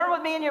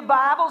with me in your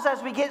Bibles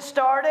as we get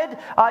started.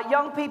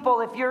 Young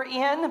people, if you're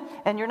in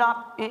and you're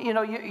not,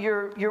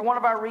 you're one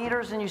of our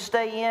readers and you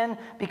stay in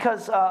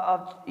because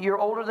you're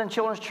older than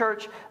Children's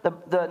Church,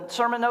 the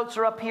sermon notes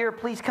are up here.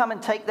 Please come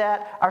and take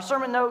that. Our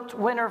sermon note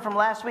winner from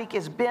last week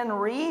is Ben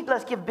Reed.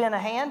 Let's give Ben a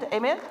hand.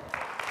 Amen.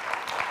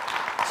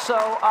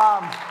 So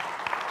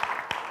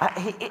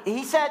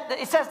he said,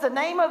 it says the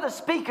name of the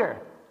speaker,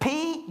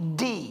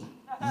 PD.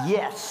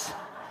 Yes.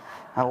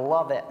 I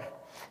love it.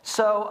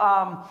 So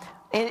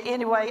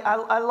anyway,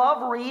 I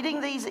love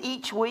reading these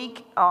each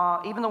week,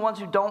 even the ones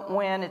who don't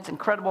win. It's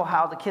incredible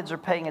how the kids are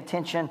paying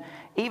attention,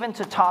 even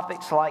to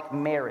topics like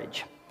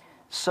marriage.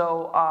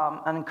 So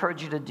I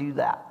encourage you to do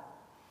that.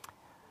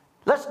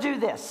 Let's do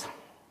this.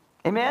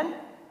 Amen?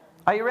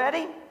 Are you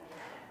ready?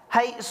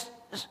 Hey,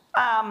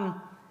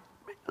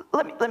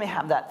 let me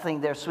have that thing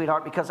there,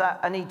 sweetheart, because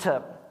I need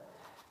to.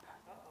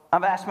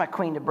 I've asked my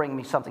queen to bring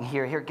me something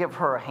here. Here, give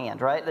her a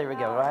hand, right? There we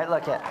go, right?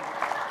 Look at it.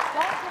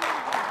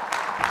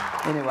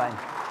 Anyway.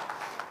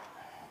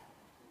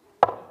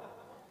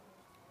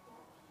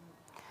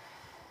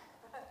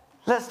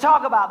 Let's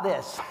talk about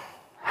this.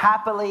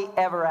 Happily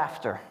ever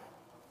after.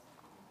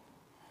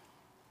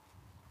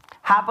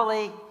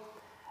 Happily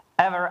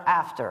ever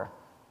after.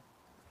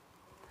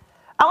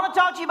 I want to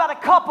talk to you about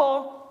a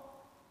couple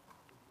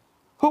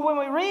who, when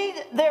we read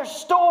their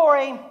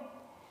story,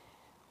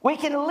 we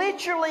can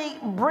literally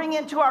bring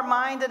into our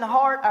mind and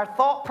heart, our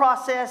thought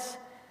process,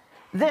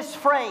 this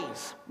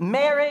phrase,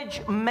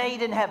 marriage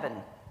made in heaven.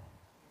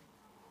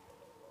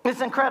 It's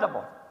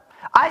incredible.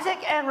 Isaac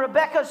and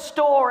Rebekah's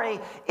story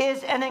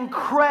is an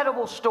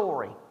incredible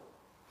story.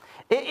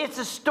 It's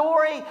a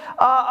story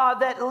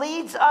that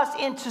leads us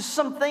into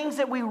some things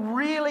that we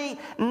really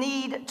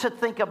need to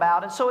think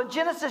about. And so in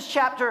Genesis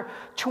chapter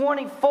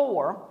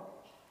 24,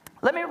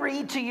 let me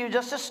read to you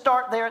just to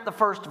start there at the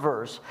first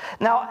verse.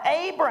 Now,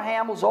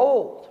 Abraham was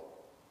old.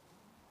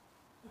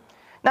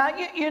 Now,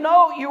 you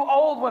know you're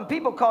old when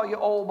people call you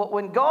old, but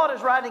when God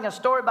is writing a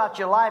story about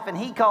your life and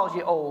he calls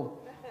you old,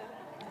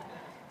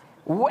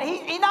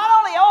 he not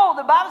only old,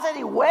 the Bible said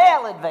he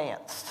well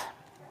advanced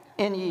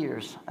in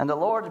years. And the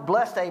Lord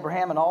blessed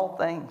Abraham in all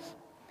things.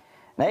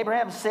 And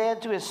Abraham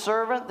said to his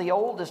servant, the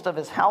oldest of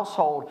his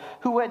household,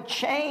 who had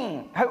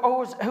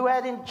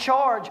in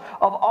charge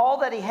of all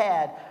that he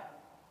had,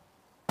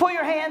 put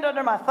your hand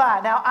under my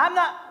thigh. Now, I'm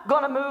not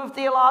going to move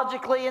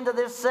theologically into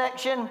this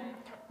section.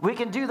 We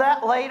can do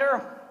that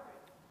later.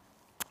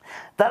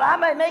 That I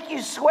may make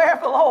you swear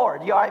for the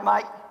Lord. You all right,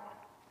 Mike?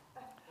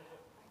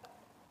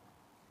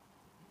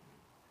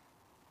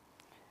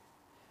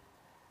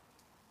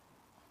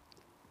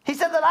 He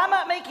said that I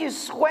might make you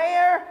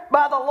swear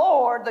by the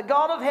Lord, the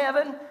God of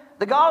heaven,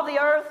 the God of the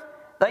earth,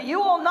 that you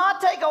will not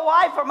take a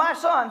wife for my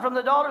son from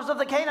the daughters of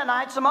the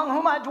Canaanites among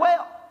whom I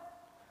dwell.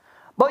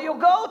 But you'll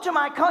go to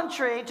my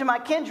country, to my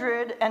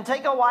kindred, and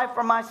take a wife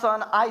for my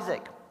son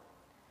Isaac.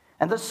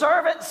 And the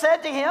servant said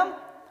to him,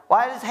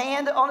 while his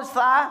hand on his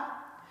thigh,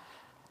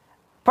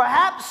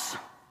 perhaps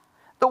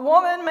the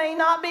woman may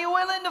not be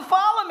willing to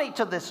follow me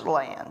to this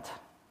land.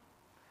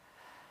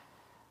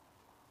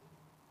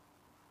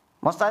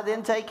 Must I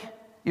then take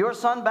your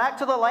son back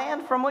to the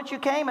land from which you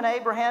came? And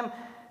Abraham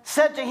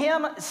said to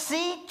him,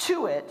 see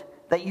to it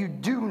that you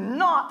do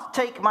not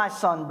take my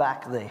son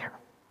back there.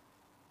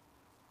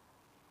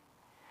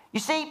 You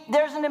see,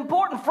 there's an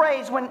important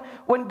phrase.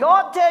 When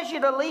God tells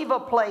you to leave a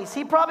place,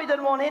 he probably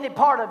doesn't want any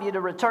part of you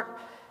to return.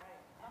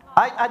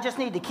 I just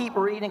need to keep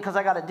reading because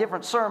I got a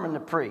different sermon to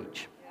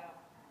preach.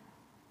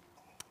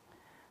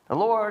 The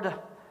Lord,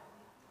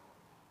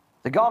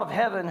 the God of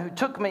heaven, who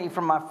took me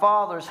from my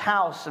father's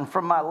house and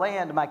from my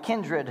land, my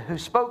kindred, who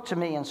spoke to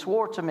me and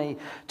swore to me,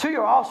 to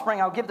your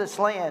offspring I'll give this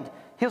land.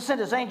 He'll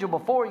send his angel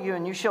before you,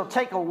 and you shall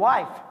take a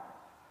wife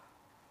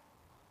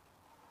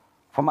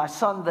for my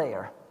son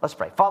there. Let's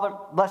pray. Father,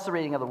 bless the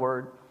reading of the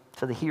word,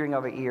 to the hearing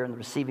of our ear and the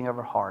receiving of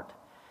our heart.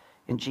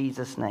 In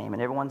Jesus' name.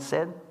 And everyone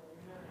said?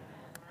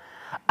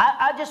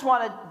 I just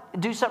want to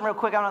do something real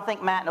quick. I want to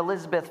thank Matt and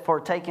Elizabeth for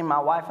taking my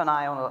wife and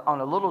I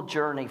on a little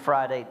journey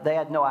Friday. They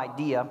had no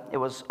idea. It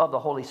was of the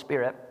Holy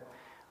Spirit.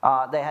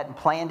 They hadn't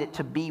planned it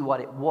to be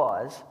what it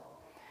was.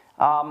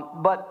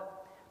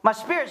 But my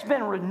spirit's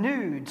been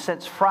renewed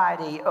since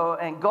Friday,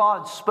 and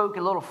God spoke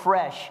a little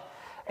fresh.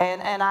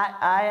 And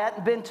I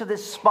hadn't been to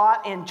this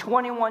spot in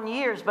 21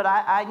 years, but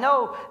I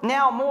know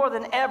now more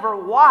than ever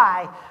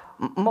why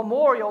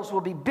memorials will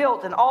be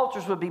built and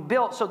altars will be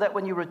built so that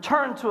when you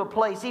return to a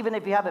place, even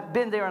if you haven't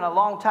been there in a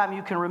long time,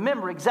 you can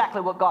remember exactly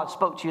what God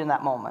spoke to you in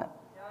that moment.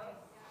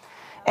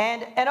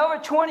 And over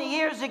 20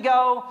 years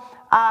ago,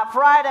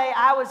 Friday,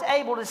 I was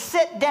able to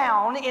sit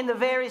down in the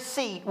very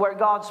seat where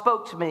God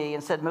spoke to me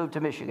and said, move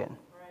to Michigan.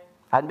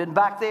 I hadn't been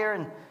back there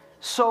in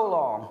so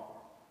long.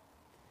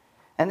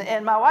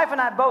 And my wife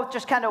and I both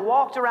just kind of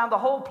walked around the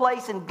whole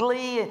place in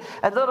glee,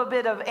 a little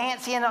bit of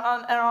antsy. And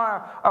on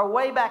our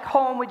way back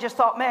home, we just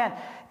thought, man,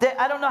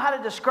 I don't know how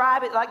to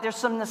describe it. Like there's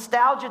some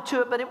nostalgia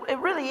to it, but it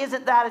really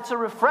isn't that. It's a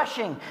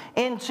refreshing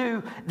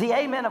into the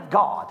amen of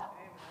God.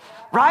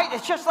 Right?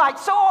 It's just like,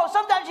 so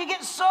sometimes you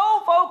get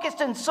so focused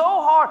and so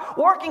hard,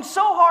 working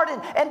so hard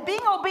and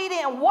being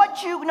obedient in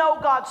what you know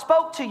God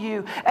spoke to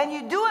you, and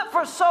you do it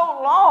for so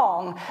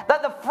long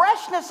that the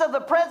freshness of the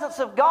presence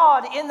of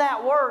God in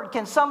that word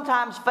can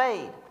sometimes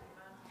fade.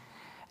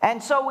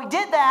 And so we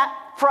did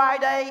that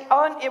Friday.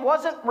 It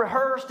wasn't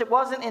rehearsed. It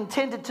wasn't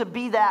intended to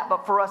be that,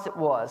 but for us it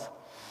was.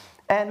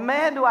 And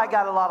man, do I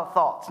got a lot of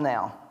thoughts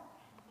now.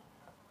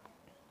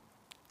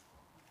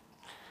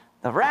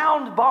 The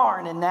round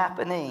barn in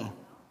Napanee,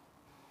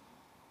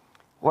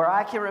 where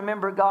I can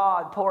remember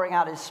God pouring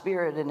out His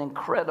Spirit in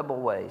incredible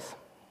ways.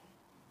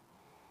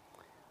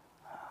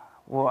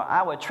 Well,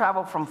 I would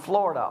travel from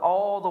Florida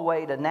all the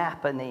way to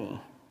Napanee,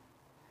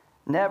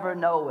 never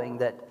knowing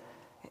that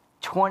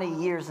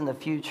 20 years in the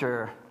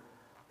future,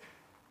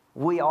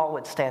 we all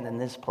would stand in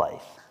this place.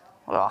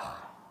 Ugh.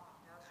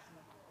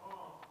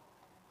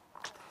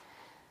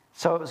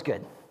 So it was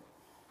good.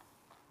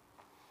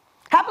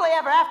 Happily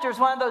ever after is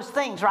one of those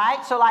things,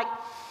 right? So like,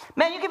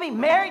 man, you can be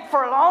married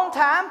for a long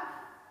time.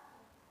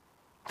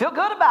 Feel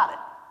good about it.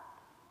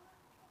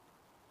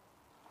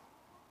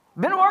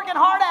 Been working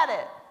hard at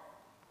it.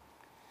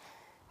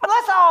 But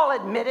let's all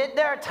admit it.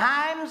 There are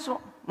times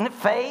when it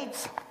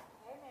fades.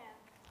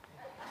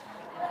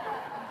 Amen.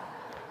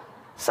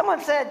 Someone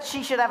said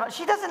she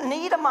doesn't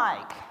need a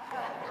mic.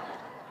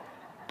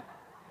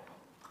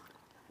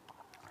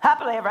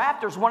 Happily ever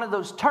after is one of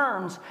those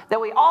terms that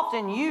we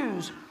often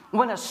use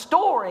when a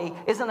story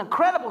is an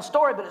incredible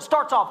story, but it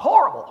starts off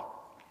horrible.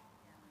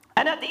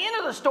 And at the end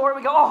of the story,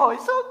 we go, oh,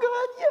 it's so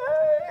good,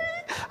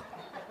 yay.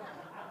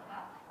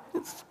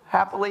 It's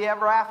happily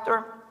ever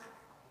after.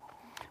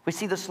 We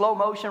see the slow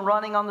motion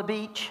running on the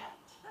beach.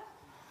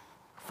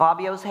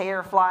 Fabio's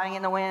hair flying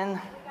in the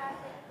wind.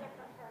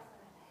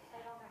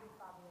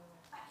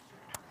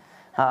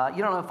 You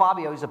don't know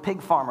Fabio, he's a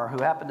pig farmer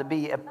who happened to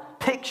be a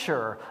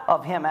picture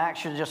of him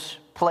actually just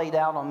played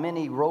out on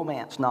many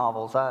romance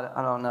novels.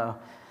 I don't know.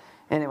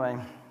 Anyway.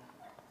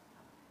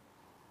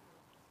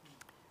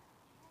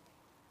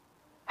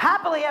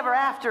 Happily ever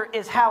after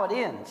is how it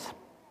ends.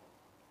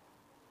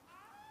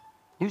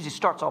 Usually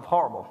starts off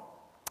horrible.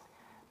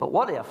 But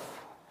what if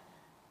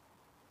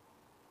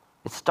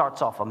it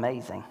starts off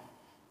amazing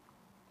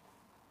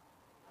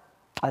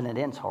and it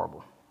ends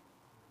horrible?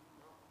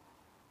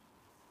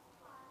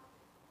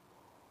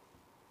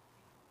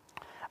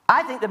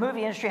 I think the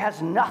movie industry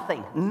has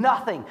nothing.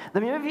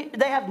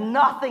 They have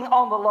nothing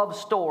on the love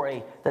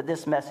story that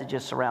this message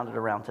is surrounded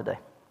around today.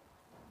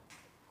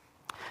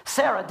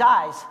 Sarah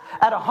dies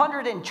at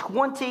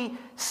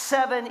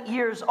 127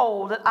 years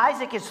old.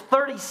 Isaac is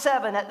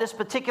 37 at this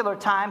particular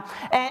time.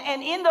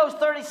 And in those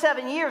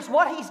 37 years,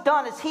 what he's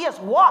done is he has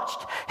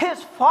watched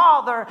his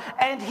father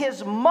and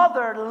his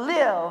mother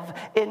live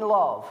in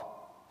love.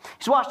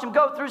 He's watched him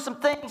go through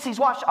some things. He's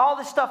watched all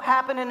this stuff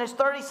happen in his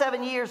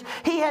 37 years.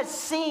 He has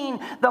seen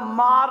the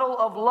model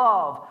of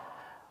love.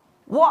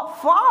 What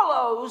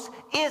follows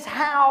is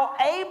how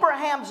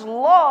Abraham's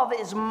love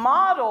is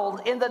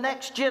modeled in the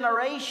next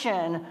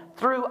generation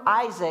through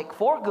Isaac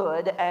for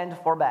good and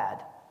for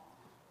bad.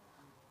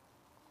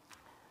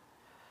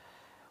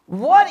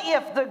 What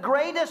if the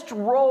greatest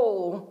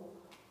role,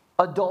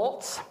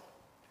 adults,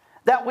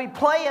 that we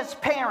play as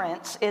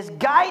parents is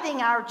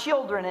guiding our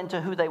children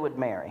into who they would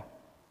marry?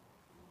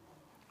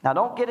 Now,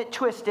 don't get it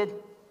twisted,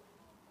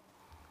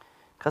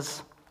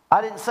 because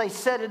I didn't say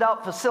set it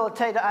up,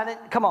 facilitate it.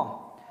 Come on.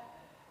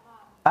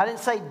 I didn't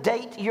say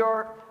date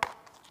your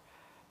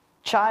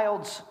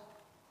child's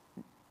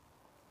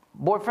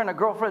boyfriend or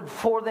girlfriend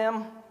for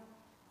them.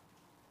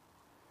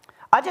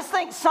 I just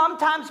think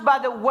sometimes by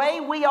the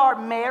way we are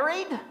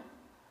married,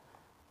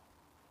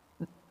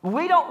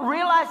 we don't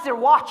realize they're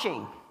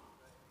watching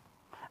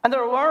and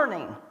they're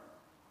learning,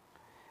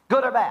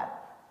 good or bad.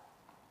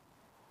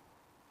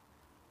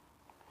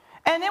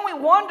 And then we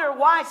wonder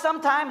why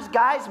sometimes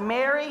guys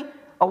marry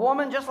a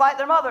woman just like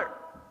their mother.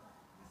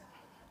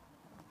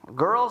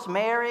 Girls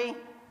marry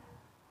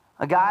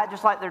a guy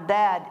just like their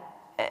dad.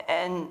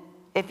 And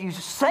if you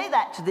say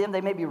that to them,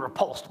 they may be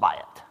repulsed by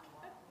it.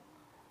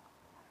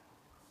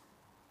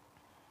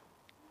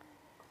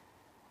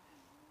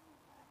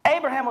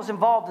 Abraham was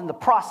involved in the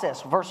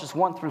process, verses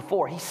 1 through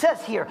 4. He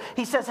says here,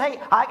 hey,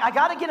 I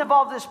got to get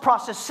involved in this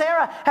process.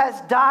 Sarah has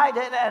died,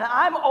 and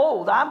I'm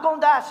old. I'm going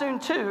to die soon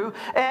too.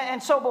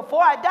 And so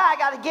before I die, I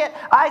got to get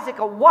Isaac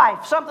a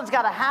wife. Something's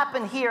got to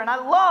happen here. And I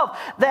love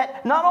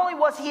that not only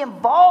was he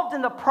involved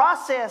in the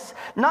process,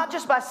 not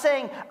just by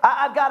saying,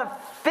 I've got to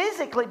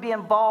physically be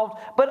involved,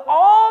 but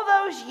all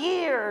those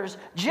years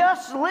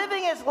just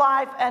living his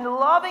life and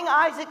loving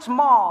Isaac's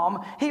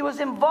mom, he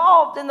was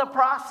involved in the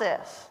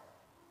process.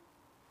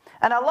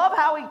 And I love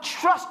how he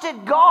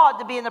trusted God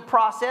to be in the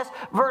process.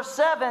 Verse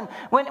 7,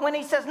 when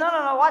he says,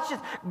 no, watch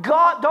this.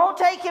 God, don't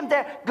take him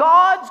there.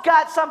 God's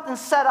got something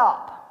set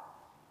up.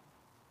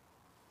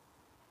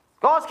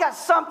 God's got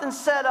something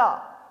set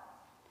up.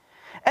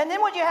 And then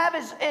what you have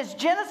is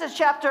Genesis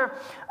chapter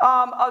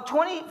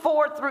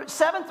 24 through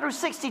 7 through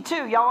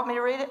 62. Y'all want me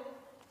to read it?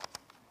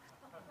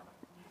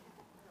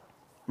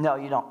 No,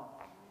 you don't.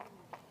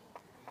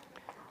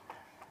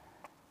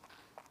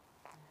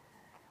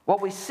 what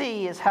we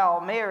see is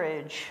how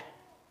marriage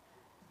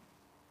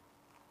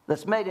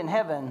that's made in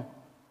heaven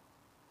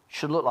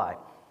should look like.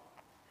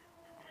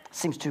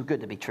 Seems too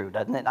good to be true,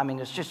 doesn't it? I mean,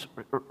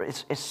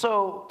 it's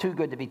so too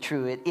good to be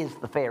true. It is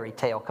the fairy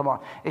tale. Come on.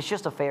 It's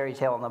just a fairy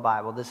tale in the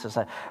Bible. This is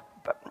a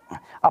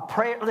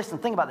prayer. Listen,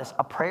 think about this.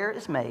 A prayer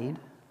is made,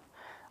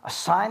 a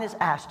sign is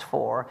asked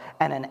for,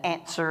 and an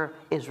answer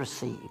is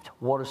received.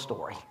 What a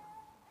story.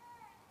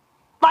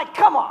 Like,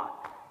 come on.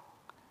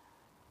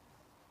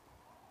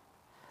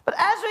 But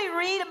as we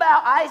read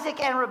about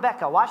Isaac and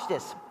Rebekah, watch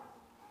this.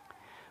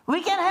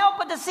 We can't help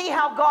but to see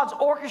how God's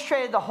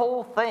orchestrated the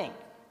whole thing.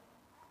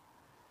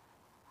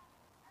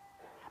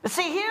 But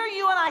see, here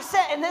you and I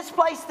sat in this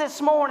place this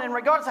morning,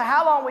 regardless of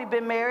how long we've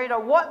been married or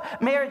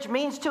what marriage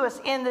means to us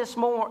in this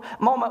moment.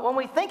 When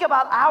we think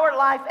about our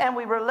life and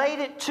we relate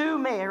it to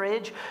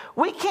marriage,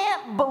 we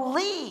can't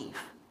believe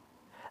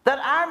that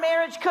our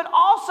marriage could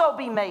also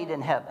be made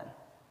in heaven.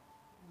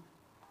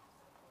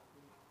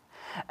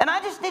 And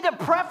I just need to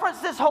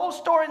preference this whole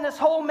story and this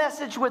whole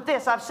message with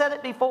this. I've said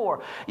it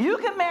before. You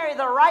can marry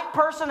the right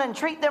person and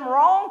treat them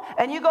wrong,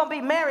 and you're going to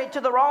be married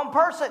to the wrong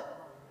person.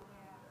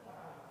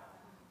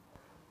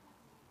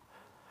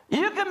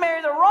 You can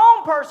marry the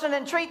wrong person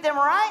and treat them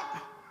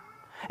right,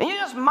 and you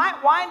just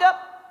might wind up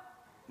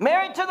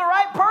married to the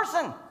right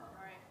person.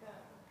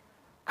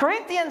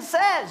 Corinthians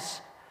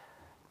says,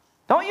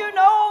 don't you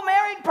know,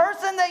 married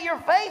person, that your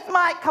faith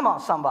might... Come on,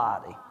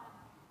 somebody.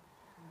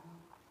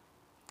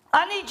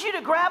 I need you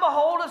to grab a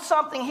hold of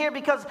something here,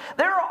 because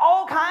there are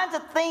all kinds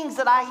of things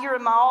that I hear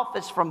in my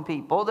office from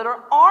people that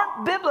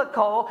aren't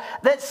biblical,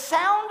 that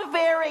sound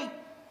very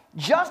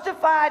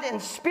justified and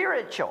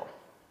spiritual.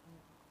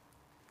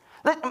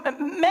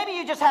 Maybe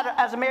you just had,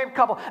 as a married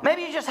couple,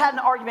 maybe you just had an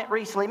argument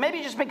recently. Maybe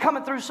you've just been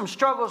coming through some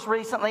struggles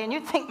recently, and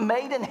you think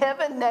made in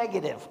heaven,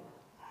 negative.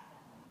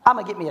 I'm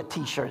going to get me a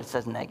t-shirt that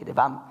says negative.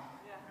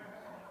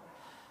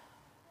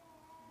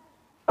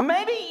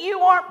 Maybe you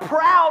aren't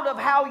proud of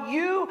how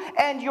you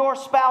and your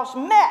spouse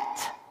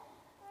met.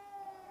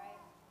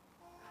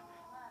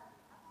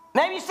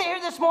 Maybe you sit here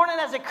this morning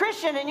as a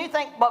Christian and you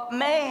think, but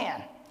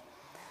man,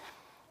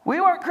 we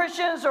weren't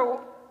Christians,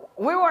 or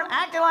we weren't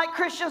acting like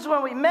Christians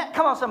when we met.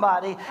 Come on,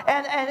 somebody.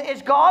 And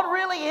is God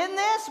really in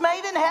this,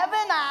 made in heaven?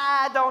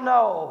 I don't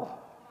know.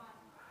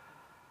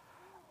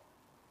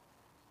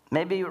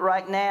 Maybe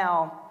right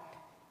now,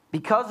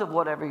 because of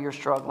whatever you're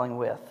struggling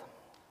with,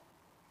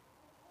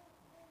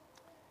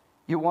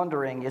 you're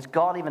wondering, is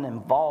God even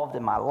involved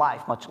in my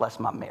life, much less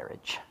my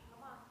marriage?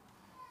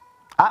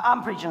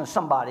 I'm preaching to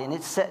somebody, and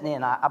it's setting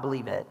in. I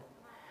believe it.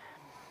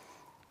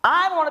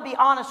 I want to be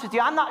honest with you.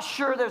 I'm not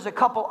sure there's a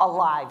couple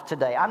alive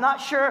today. I'm not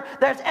sure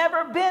there's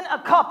ever been a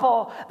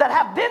couple that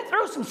have been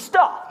through some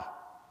stuff.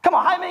 Come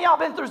on, how many of y'all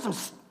been through some...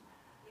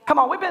 Come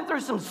on, we've been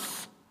through some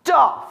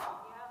stuff.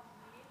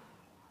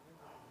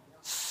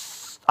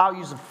 I'll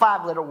use a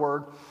 5-letter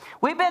word.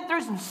 We've been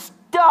through some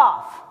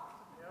stuff.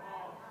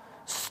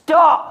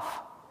 Stuff.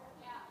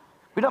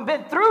 We done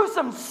been through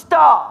some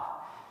stuff.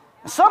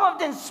 Some of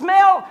them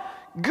smell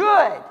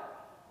good.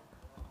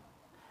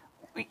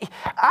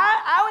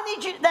 I would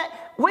need you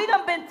that we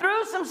done been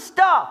through some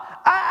stuff.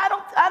 I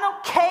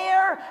don't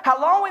care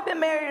how long we've been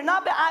married or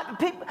not. But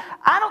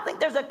I don't think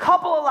there's a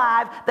couple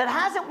alive that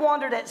hasn't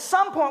wondered at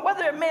some point whether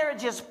their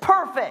marriage is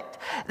perfect.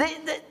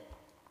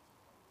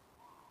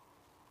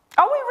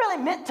 Are we really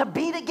meant to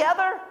be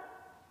together?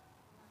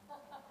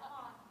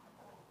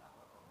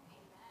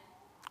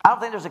 I don't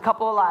think there's a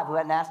couple alive who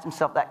hadn't asked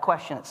himself that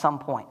question at some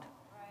point.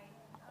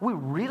 Are we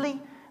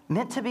really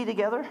meant to be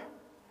together?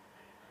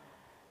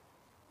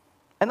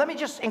 And let me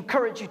just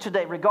encourage you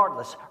today,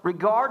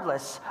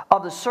 regardless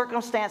of the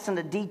circumstance and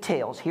the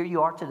details, here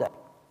you are today.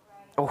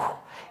 Oh,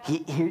 here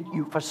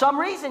you, for some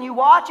reason you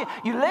watch it,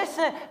 you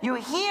listen, you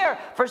hear,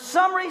 for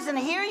some reason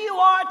here you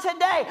are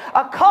today,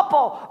 a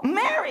couple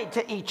married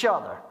to each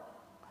other.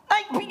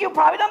 Like, you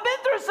probably done been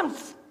through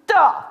some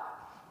stuff.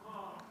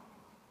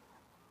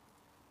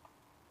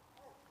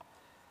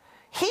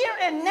 Here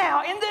and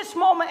now, in this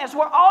moment, is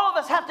where all of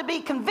us have to be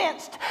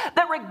convinced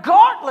that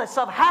regardless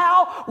of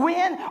how,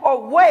 when,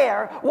 or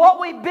where, what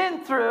we've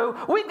been through,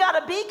 we've got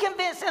to be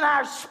convinced in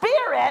our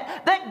spirit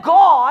that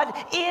God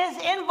is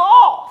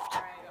involved.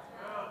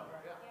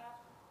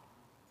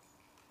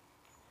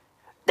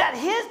 That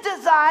His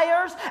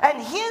desires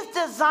and His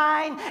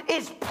design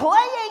is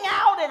playing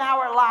out in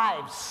our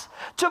lives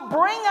to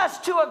bring us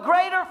to a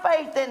greater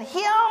faith in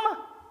Him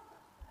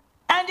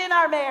and in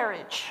our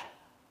marriage.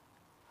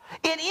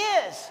 It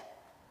is.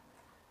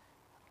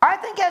 I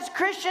think as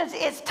Christians,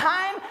 it's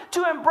time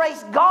to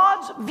embrace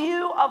God's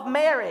view of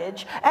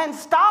marriage and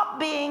stop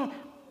being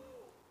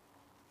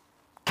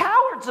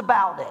cowards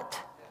about it.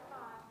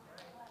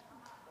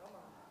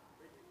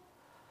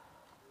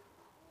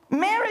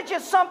 Marriage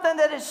is something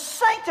that is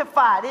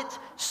sanctified. It's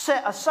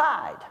set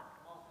aside.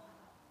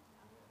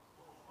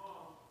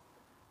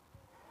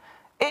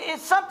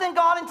 It's something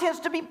God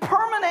intends to be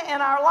permanent in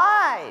our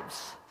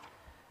lives.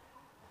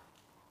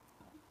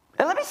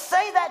 And let me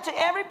say that to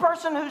every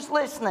person who's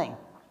listening.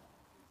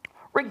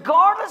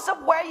 Regardless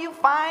of where you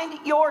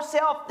find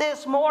yourself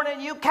this morning,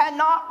 you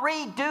cannot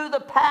redo the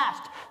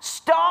past.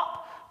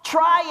 Stop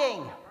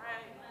trying.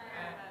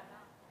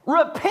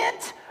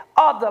 Repent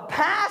of the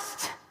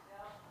past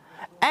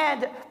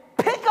and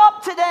pick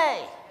up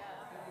today.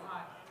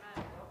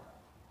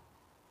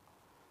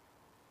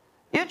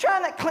 You're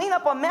trying to clean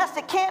up a mess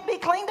that can't be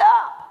cleaned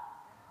up.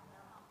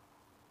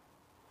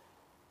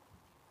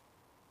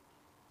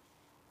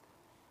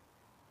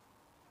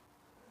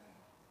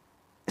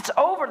 It's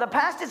over. The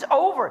past is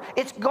over.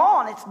 It's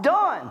gone. It's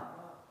done.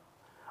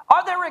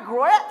 Are there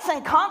regrets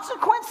and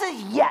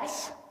consequences?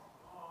 Yes.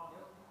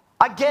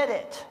 I get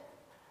it.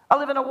 I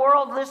live in a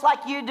world just like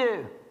you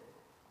do.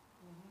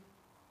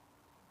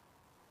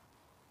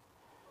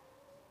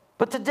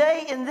 But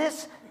today in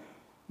this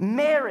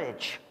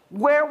marriage,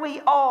 where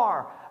we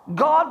are,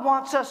 God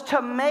wants us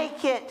to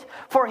make it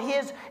for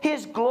His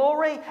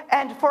glory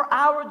and for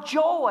our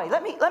joy.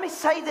 Let me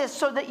say this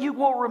so that you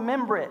will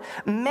remember it.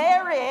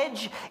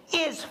 Marriage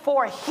is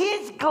for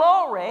His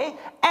glory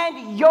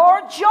and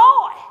your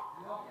joy.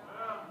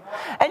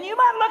 And you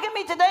might look at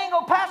me today and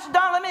go, Pastor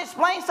Don, let me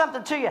explain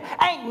something to you.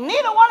 Ain't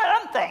neither one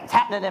of them things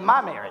happening in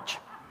my marriage.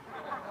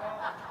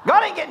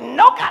 God ain't getting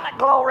no kind of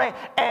glory,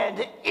 and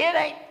it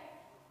ain't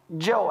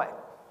joy.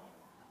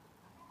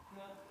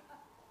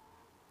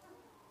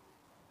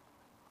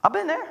 I've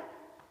been there.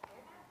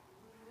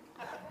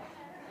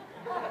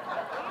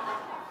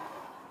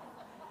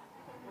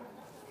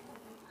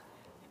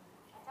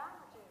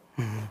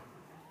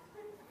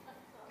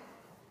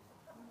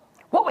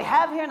 What we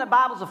have here in the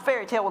Bible is a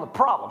fairy tale with a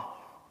problem.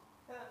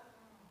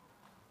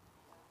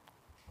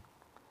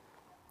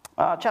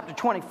 Chapter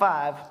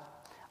 25.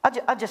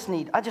 I just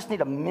need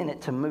a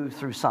minute to move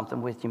through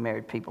something with you,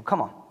 married people.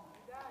 Come on.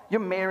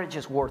 Your marriage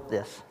is worth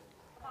this.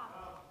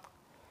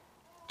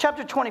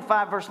 Chapter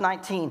 25, verse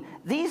 19.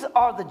 These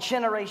are the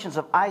generations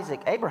of Isaac,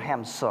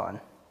 Abraham's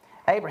son.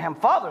 Abraham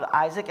fathered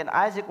Isaac, and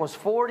Isaac was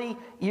 40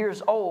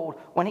 years old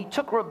when he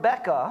took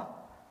Rebekah,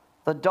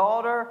 the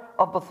daughter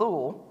of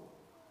Bethuel,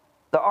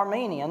 the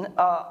Armenian.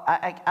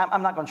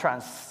 I'm not going to try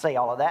and say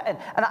all of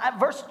that.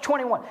 Verse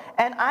 21.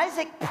 And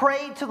Isaac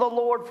prayed to the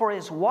Lord for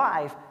his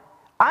wife.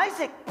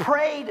 Isaac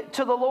prayed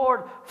to the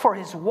Lord for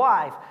his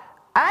wife.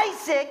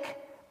 Isaac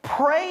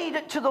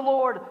prayed to the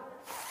Lord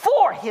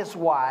for his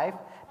wife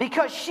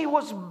because she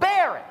was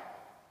barren.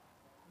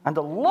 And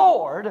the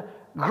Lord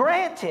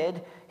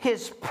granted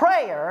his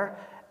prayer,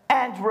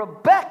 and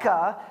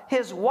Rebekah,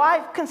 his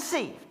wife,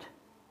 conceived.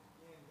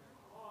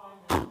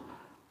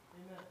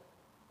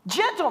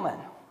 Gentlemen,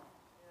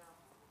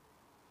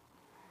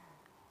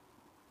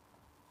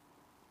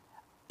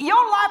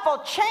 your life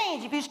will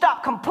change if you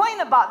stop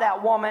complaining about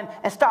that woman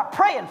and start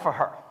praying for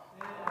her.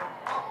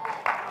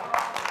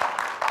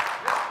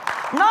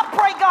 Not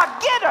pray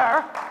God get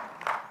her,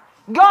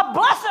 God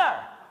bless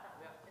her.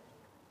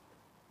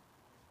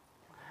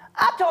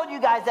 I told you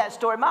guys that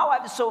story. My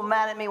wife was so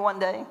mad at me one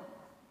day.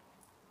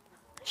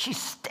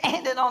 She's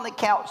standing on the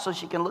couch so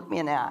she can look me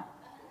in the eye.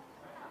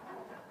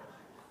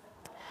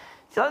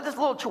 So this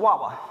little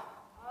chihuahua.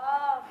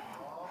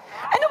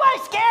 And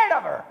nobody's scared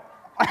of her.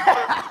 And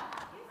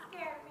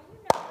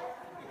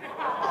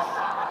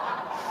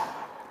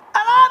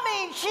I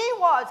mean, she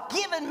was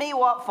giving me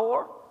what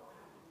for.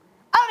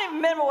 I don't even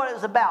remember what it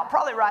was about.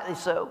 Probably rightly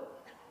so.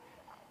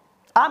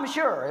 I'm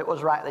sure it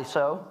was rightly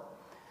so.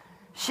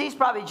 She's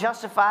probably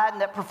justified in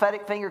that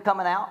prophetic finger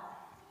coming out.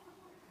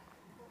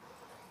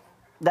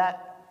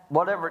 That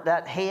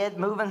head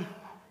moving.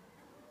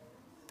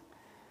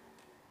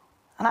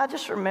 And I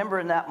just remember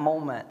in that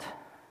moment,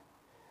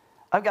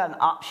 I've got an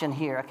option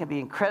here. I can be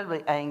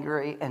incredibly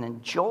angry and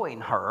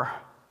enjoying her,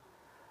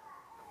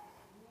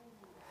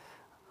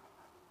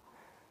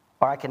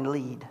 or I can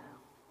lead.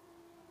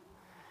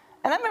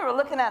 And I remember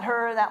looking at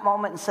her in that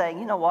moment and saying,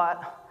 you know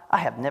what? I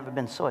have never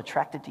been so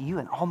attracted to you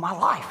in all my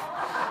life.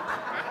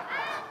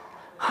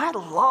 I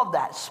love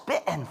that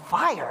spit and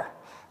fire,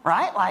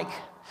 right? Like,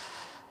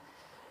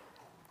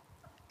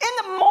 in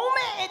the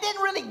moment, it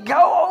didn't really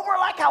go over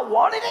like I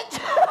wanted it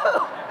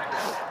to.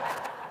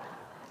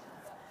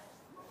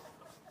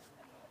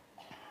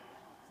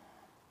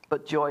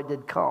 But joy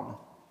did come.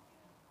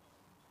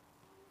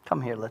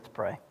 Come here, let's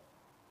pray.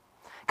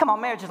 Come on,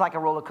 marriage is like a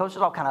roller coaster.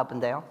 It's all kind of up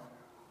and down.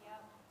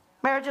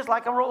 Marriage is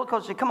like a roller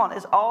coaster. Come on,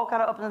 it's all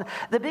kind of up and down.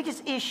 The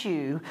biggest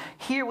issue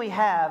here we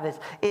have is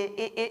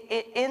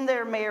in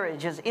their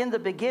marriage, is in the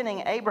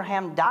beginning,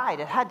 Abraham died.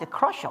 It had to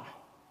crush them.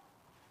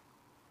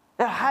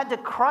 It had to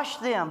crush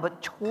them.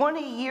 But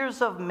 20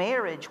 years of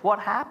marriage, what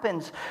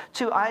happens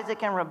to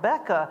Isaac and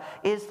Rebekah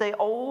is the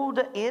old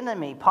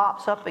enemy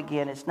pops up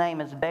again. Its name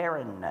is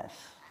barrenness.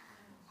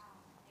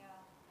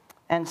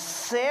 And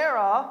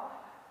Sarah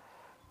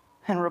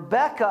and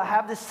Rebekah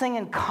have this thing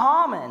in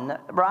common,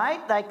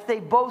 right? Like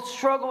they both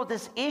struggle with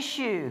this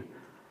issue.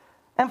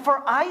 And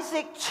for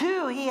Isaac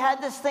too, he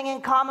had this thing in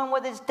common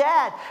with his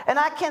dad. And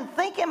I can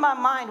think in my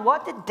mind,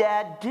 what did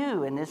dad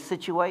do in this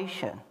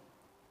situation?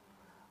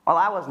 Well,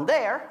 I wasn't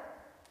there,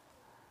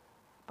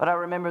 but I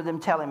remember them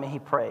telling me he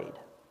prayed.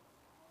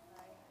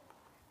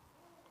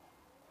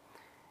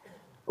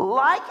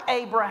 Like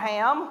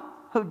Abraham,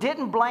 who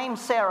didn't blame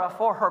Sarah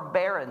for her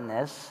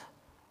barrenness,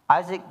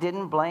 Isaac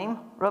didn't blame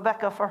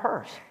Rebekah for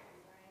hers.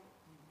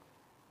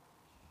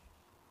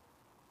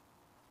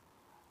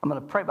 I'm going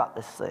to pray about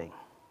this thing.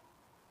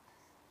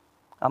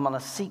 I'm going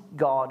to seek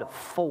God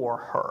for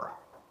her.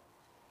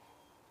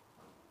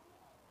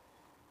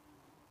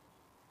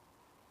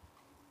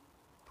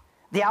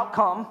 The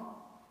outcome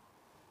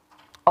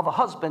of a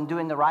husband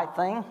doing the right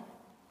thing,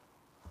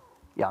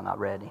 y'all not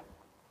ready.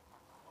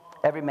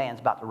 Every man's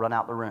about to run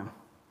out the room.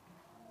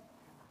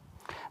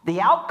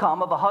 The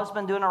outcome of a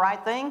husband doing the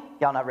right thing,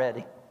 y'all not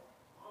ready.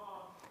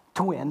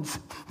 Twins.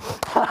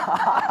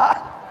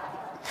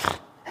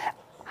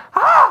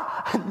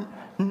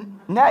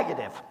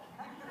 Negative.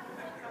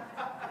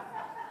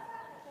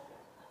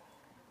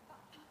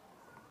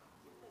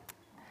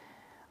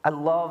 I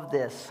love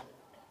this.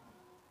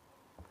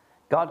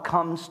 God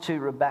comes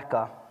to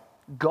Rebekah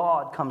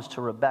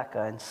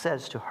and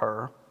says to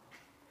her,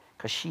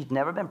 because she's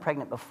never been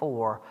pregnant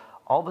before,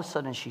 all of a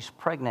sudden she's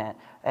pregnant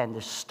and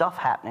there's stuff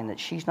happening that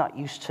she's not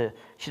used to.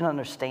 She doesn't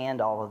understand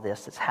all of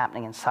this that's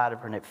happening inside of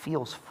her, and it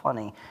feels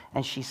funny.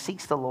 And she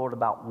seeks the Lord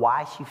about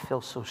why she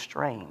feels so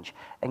strange.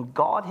 And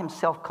God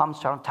himself comes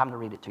to her, I don't have time to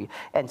read it to you,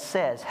 and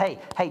says, hey,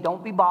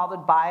 don't be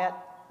bothered by it.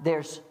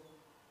 There's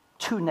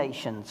 2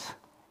 nations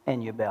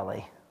in your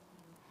belly,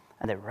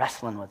 and they're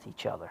wrestling with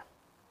each other.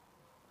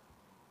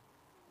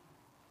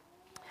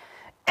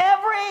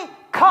 Every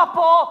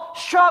couple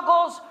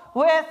struggles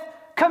with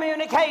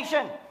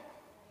communication.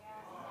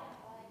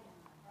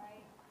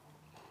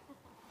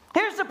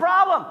 Here's the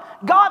problem.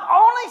 God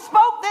only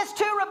spoke this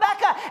to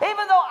Rebekah,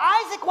 even though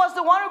Isaac was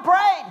the one who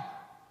prayed.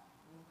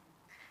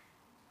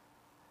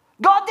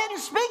 God didn't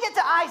speak it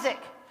to Isaac.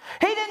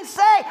 He didn't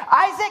say,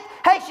 Isaac,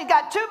 hey, she's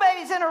got 2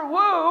 babies in her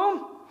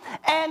womb,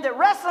 and they're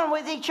wrestling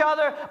with each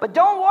other, but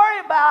don't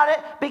worry about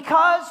it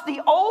because the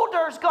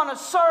older is going to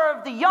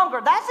serve the younger.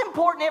 That's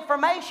important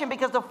information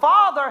because the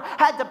father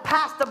had to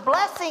pass the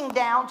blessing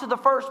down to the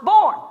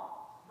firstborn.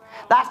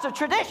 That's the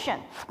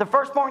tradition. The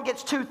firstborn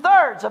gets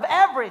 2/3 of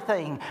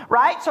everything,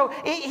 right? So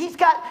he's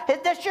got,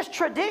 that's just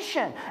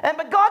tradition.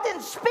 But God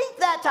didn't speak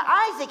that to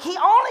Isaac. He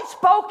only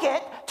spoke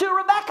it to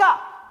Rebekah.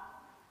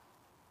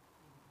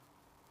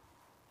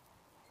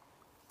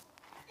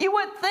 You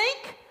would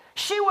think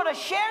she would have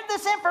shared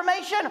this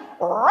information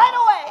right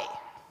away.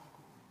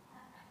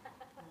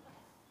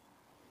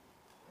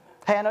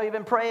 Hey, I know you've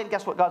been praying.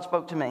 Guess what God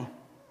spoke to me?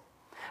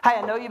 Hey,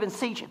 I know you've been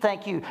seeking.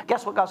 Thank you.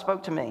 Guess what God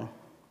spoke to me?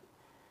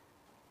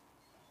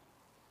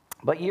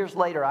 But years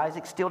later,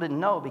 Isaac still didn't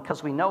know,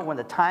 because we know when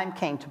the time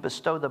came to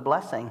bestow the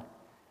blessing,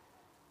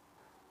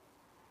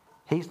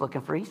 he's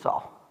looking for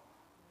Esau.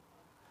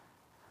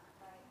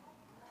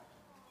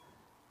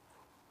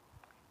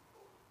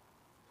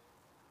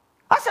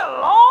 That's a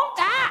long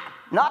time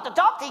not to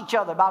talk to each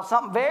other about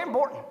something very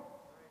important.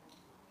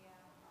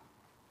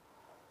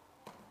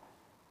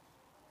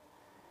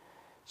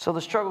 So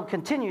the struggle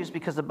continues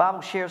because the Bible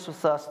shares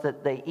with us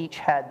that they each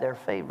had their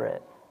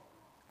favorite.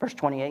 Verse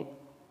 28.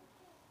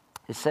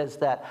 It says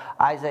that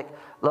Isaac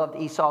loved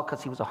Esau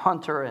because he was a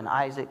hunter, and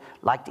Isaac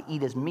liked to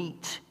eat his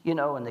meat,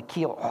 and to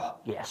kill. Oh,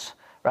 yes,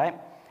 right?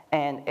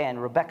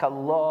 And Rebekah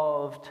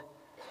loved,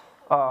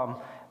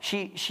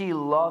 she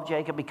loved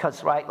Jacob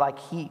because, right, like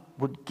he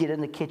would get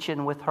in the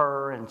kitchen with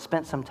her and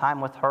spent some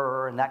time with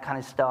her and that kind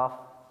of stuff.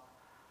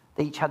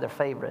 They each had their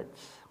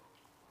favorites.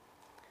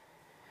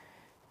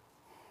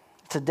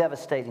 It's a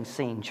devastating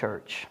scene,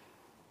 church.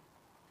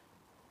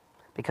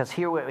 Because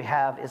here what we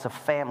have is a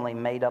family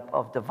made up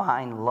of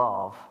divine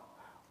love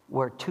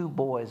where 2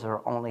 boys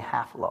are only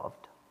half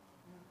loved.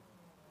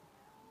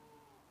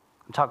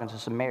 I'm talking to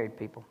some married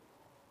people.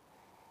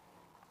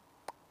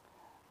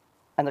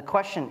 And the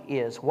question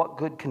is, what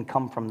good can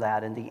come from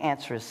that? And the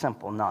answer is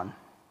simple, none.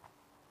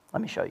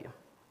 Let me show you.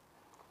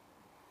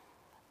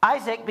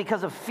 Isaac,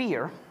 because of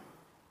fear,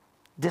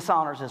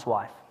 dishonors his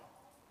wife.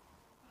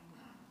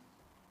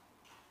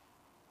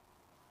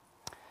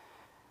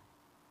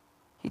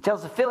 He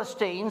tells the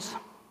Philistines,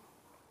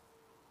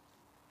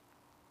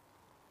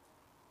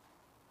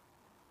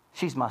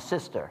 she's my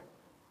sister.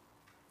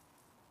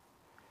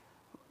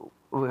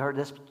 We heard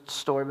this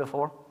story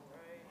before.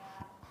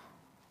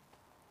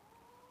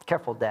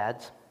 Careful,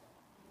 dads.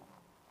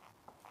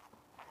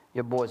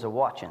 Your boys are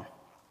watching.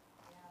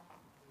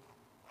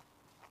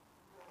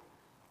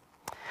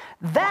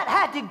 That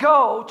had to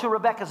go to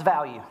Rebekah's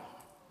value.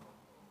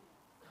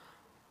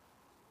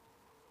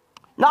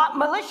 Not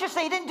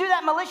maliciously. He didn't do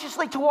that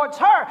maliciously towards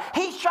her.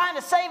 He's trying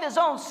to save his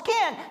own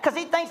skin because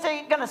he thinks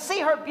they're going to see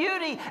her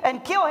beauty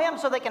and kill him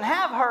so they can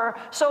have her.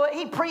 So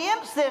he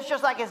preempts this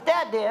just like his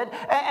dad did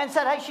and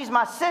said, hey, she's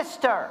my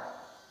sister.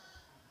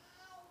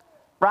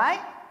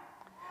 Right?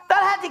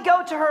 That had to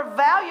go to her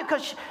value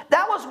because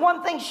that was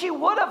one thing she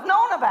would have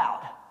known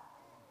about.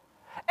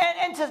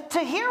 And to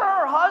hear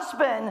her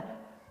husband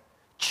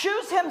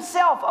choose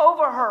himself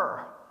over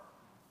her.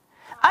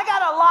 I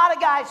got a lot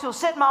of guys who'll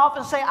sit in my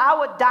office and say, I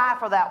would die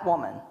for that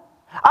woman.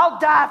 I'll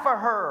die for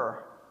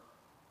her.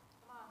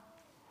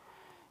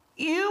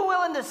 You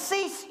willing to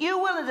cease, you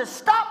willing to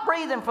stop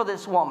breathing for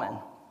this woman.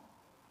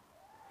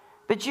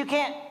 But you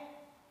can't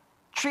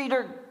treat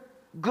her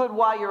good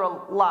while you're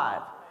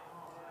alive.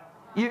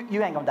 You ain't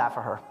going to die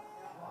for her.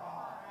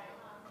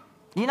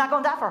 You're not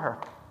going to die for her.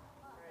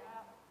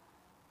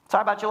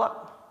 Sorry about your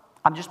luck.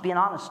 I'm just being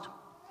honest.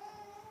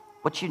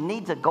 What you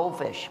need is a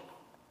goldfish.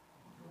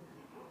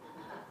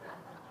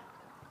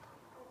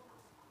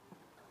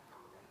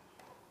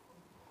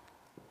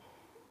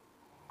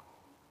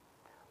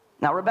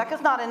 Now, Rebecca's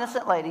not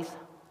innocent, ladies.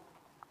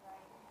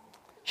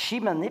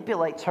 She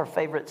manipulates her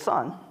favorite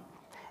son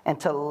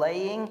into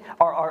lying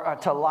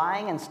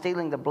and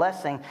stealing the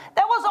blessing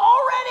that was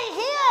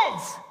already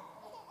his.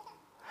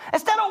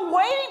 Instead of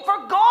waiting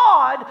for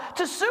God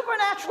to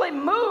supernaturally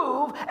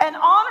move and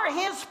honor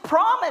his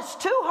promise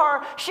to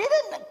her, she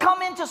didn't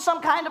come into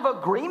some kind of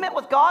agreement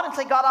with God and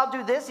say, God, I'll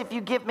do this if you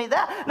give me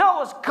that. No, it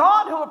was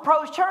God who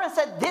approached her and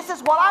said, this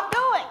is what I'm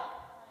doing.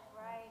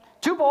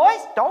 Right. 2 boys,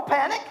 don't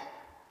panic.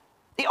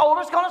 The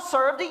older's going to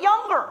serve the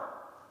younger.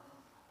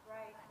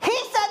 Right. He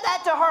said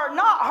that to her,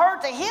 not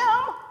her to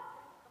him.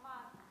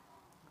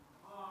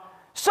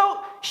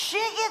 So she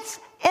gets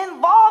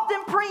involved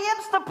and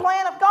preempts the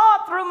plan of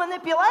God through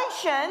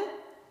manipulation.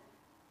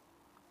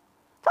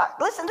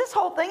 Listen, this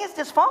whole thing is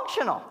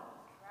dysfunctional.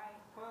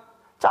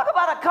 Talk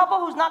about a couple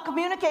who's not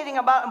communicating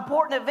about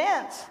important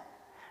events.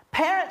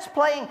 Parents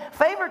playing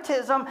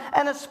favoritism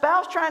and a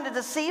spouse trying to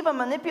deceive and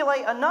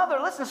manipulate another.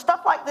 Listen,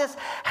 stuff like this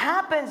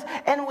happens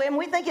and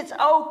we think it's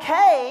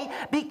okay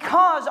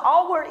because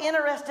all we're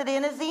interested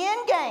in is the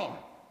end game.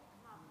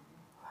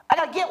 I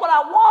got to get what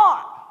I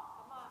want.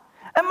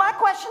 And my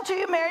question to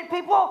you married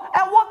people,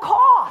 at what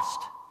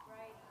cost?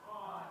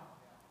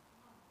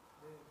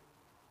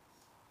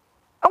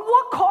 At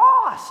what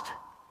cost?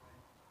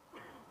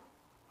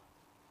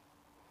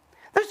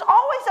 There's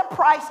always a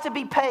price to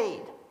be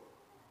paid.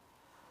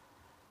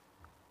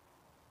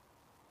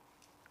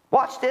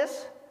 Watch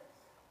this.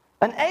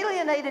 An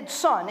alienated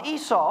son,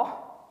 Esau,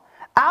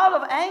 out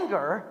of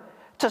anger,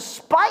 to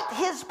spite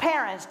his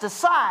parents,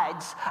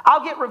 decides,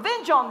 I'll get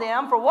revenge on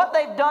them for what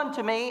they've done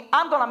to me.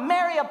 I'm going to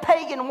marry a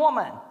pagan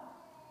woman.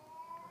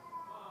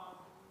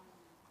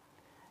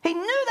 He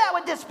knew that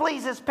would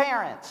displease his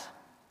parents.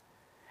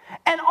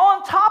 And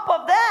on top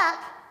of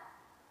that,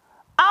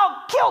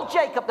 I'll kill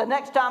Jacob the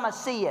next time I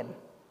see him.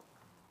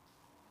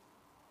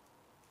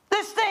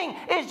 This thing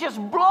is just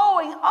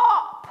blowing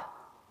up.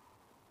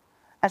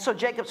 And so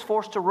Jacob's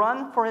forced to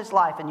run for his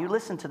life. And you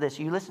listen to this.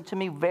 You listen to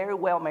me very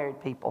well,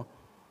 married people.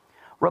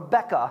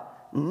 Rebekah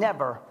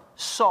never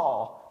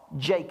saw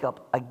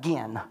Jacob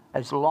again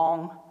as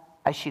long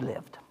as she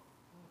lived.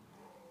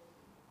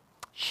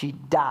 She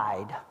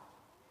died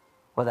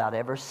without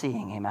ever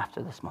seeing him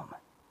after this moment.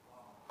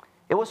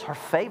 It was her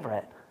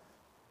favorite.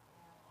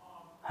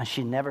 And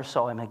she never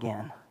saw him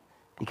again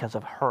because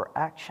of her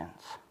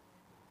actions.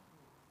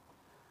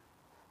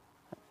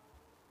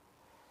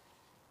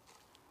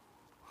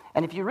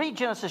 And if you read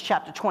Genesis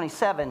chapter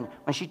 27,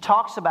 when she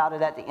talks about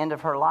it at the end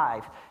of her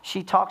life,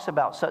 she talks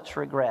about such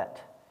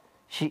regret.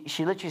 She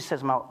literally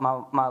says,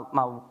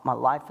 my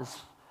life is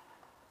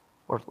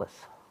worthless.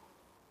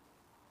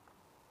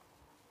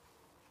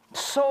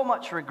 So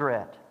much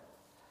regret.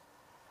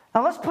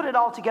 Now let's put it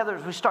all together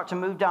as we start to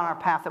move down our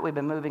path that we've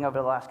been moving over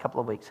the last couple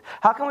of weeks.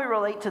 How can we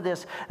relate to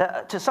this,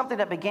 to something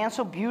that began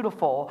so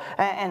beautiful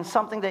and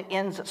something that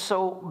ends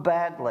so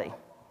badly?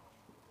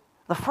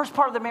 The first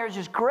part of the marriage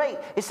is great.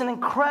 It's an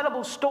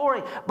incredible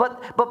story.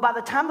 But by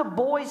the time the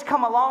boys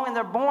come along and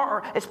they're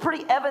born, it's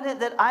pretty evident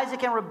that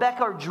Isaac and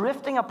Rebekah are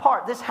drifting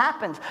apart. This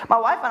happens. My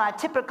wife and I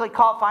typically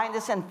find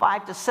this in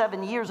 5 to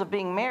 7 years of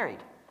being married.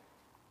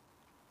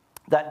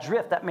 That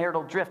drift, that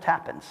marital drift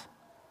happens.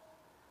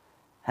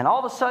 And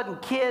all of a sudden,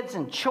 kids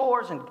and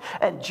chores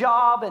and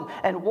job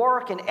and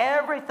work and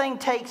everything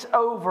takes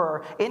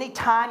over any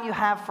time you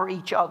have for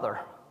each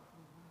other.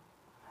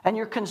 And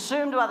you're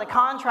consumed by the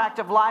contract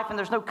of life, and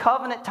there's no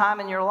covenant time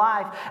in your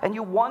life, and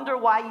you wonder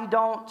why you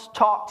don't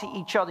talk to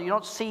each other, you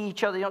don't see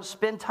each other, you don't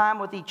spend time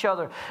with each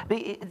other,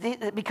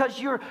 because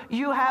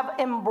you have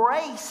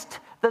embraced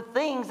the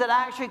things that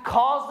actually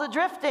cause the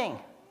drifting.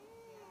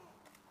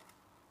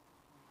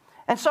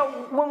 And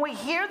so when we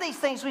hear these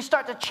things, we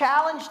start to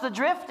challenge the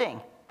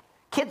drifting.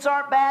 Kids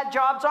aren't bad,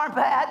 jobs aren't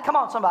bad. Come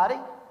on, somebody.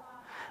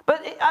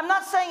 But I'm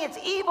not saying it's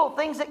evil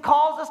things that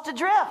cause us to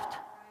drift.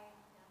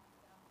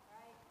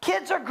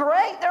 Kids are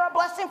great. They're a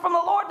blessing from the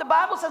Lord. The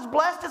Bible says,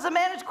 blessed is the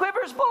man whose quiver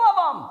is full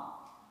of them.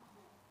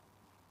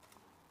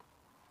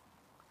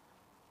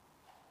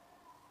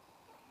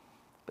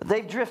 But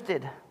they've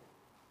drifted.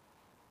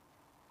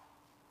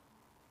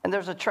 And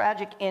there's a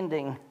tragic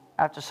ending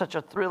after such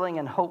a thrilling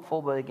and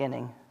hopeful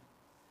beginning.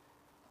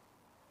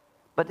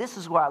 But this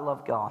is why I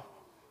love God.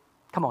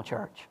 Come on,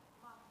 church.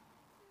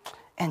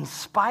 In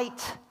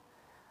spite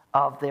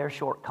of their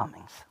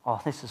shortcomings.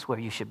 Oh, this is where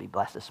you should be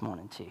blessed this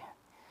morning too.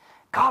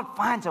 God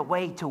finds a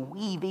way to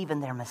weave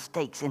even their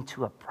mistakes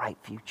into a bright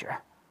future.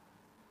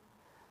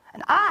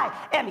 And I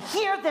am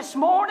here this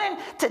morning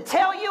to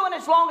tell you, and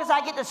as long as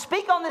I get to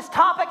speak on this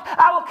topic,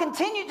 I will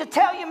continue to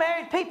tell you,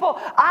 married people,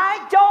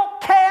 I don't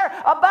care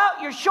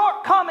about your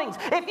shortcomings.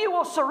 If you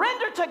will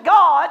surrender to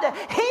God,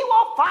 He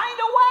will find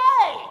a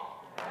way.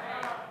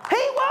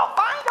 He will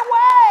find a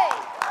way.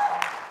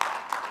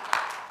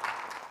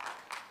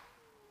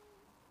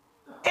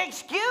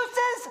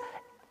 Excuses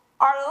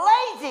are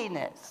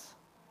laziness.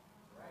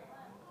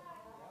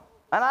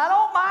 And I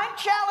don't mind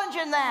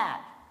challenging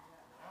that.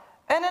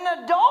 And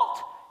an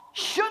adult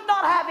should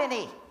not have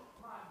any.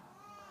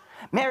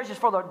 Marriage is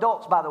for the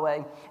adults, by the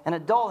way. An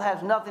adult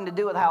has nothing to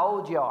do with how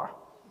old you are.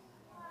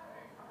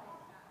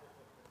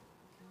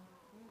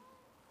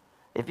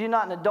 If you're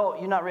not an adult,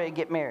 you're not ready to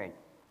get married.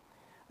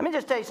 Let me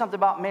just tell you something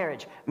about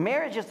marriage.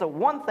 Marriage is the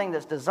one thing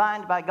that's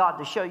designed by God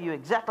to show you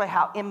exactly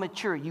how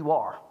immature you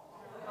are.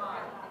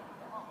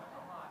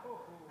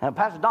 And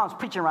Pastor Don's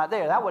preaching right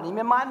there. That wasn't even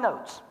in my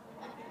notes.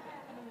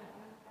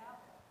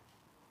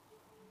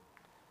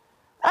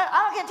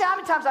 I don't get to how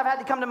many times I've had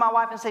to come to my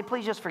wife and say,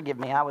 please just forgive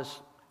me. I was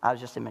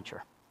just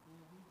immature.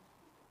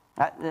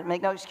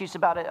 Make no excuse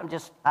about it. I'm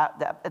just,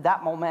 at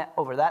that moment,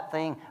 over that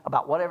thing,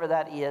 about whatever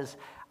that is,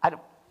 I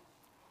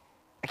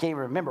can't even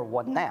remember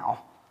what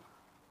now.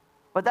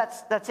 But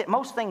that's it.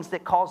 Most things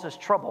that cause us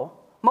trouble,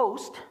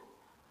 most,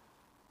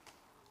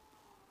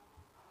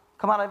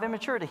 come out of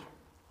immaturity.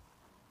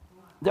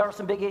 There are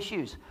some big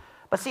issues.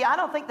 But see, I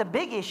don't think the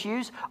big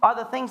issues are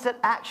the things that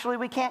actually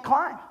we can't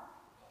climb.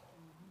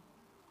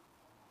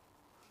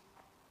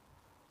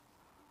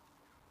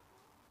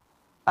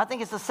 I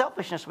think it's the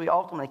selfishness we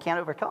ultimately can't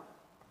overcome.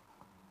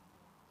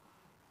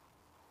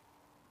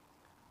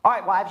 All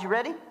right, wives, you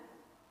ready?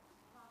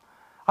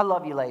 I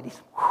love you,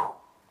 ladies. Whew.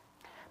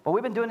 But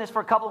we've been doing this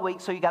for a couple of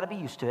weeks, so you got to be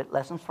used to it.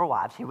 Lessons for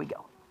wives. Here we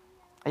go.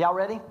 Are y'all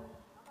ready?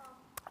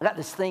 I got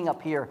this thing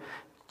up here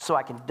so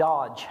I can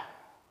dodge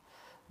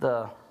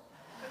the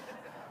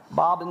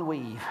bob and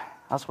weave.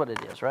 That's what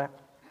it is, right?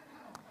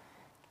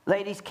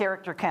 Ladies,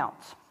 character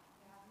counts.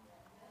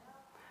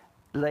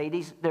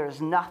 Ladies,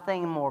 there's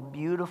nothing more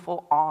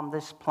beautiful on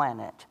this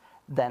planet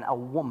than a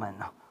woman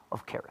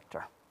of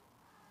character.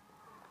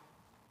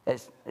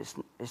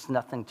 It's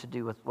nothing to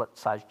do with what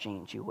size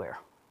jeans you wear.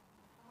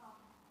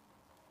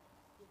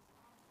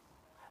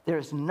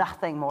 There's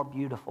nothing more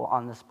beautiful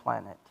on this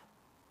planet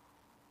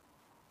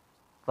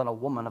than a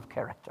woman of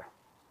character.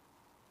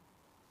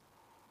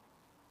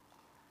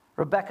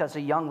 Rebecca's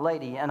a young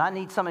lady, and I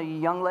need some of you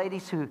young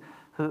ladies who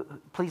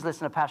please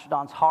listen to Pastor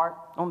Don's heart.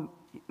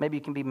 Maybe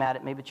you can be mad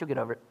at me, but you'll get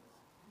over it.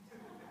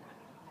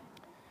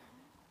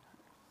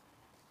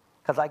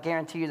 Because I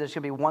guarantee you there's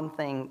going to be one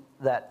thing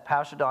that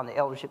Pastor Don, the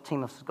eldership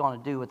team, is going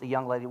to do with the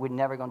young lady. We're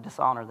never going to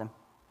dishonor them.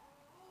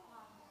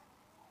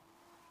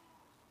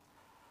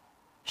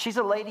 She's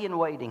a lady in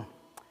waiting.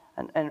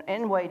 And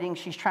in waiting,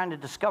 she's trying to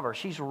discover.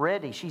 She's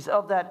ready. She's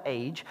of that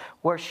age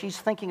where she's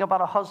thinking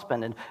about a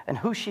husband and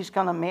who she's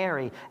going to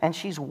marry. And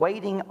she's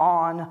waiting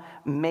on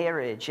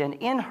marriage. And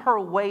in her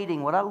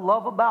waiting, what I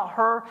love about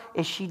her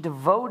is she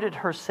devoted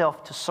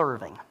herself to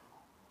serving.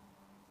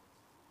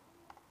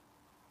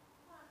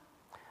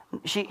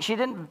 She's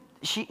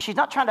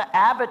not trying to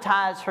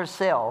advertise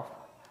herself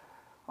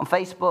on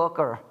Facebook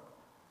or,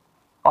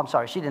 oh, I'm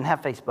sorry, she didn't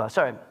have Facebook.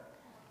 Sorry.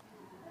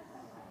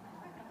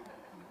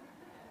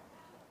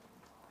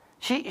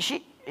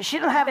 She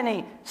don't have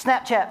any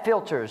Snapchat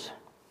filters.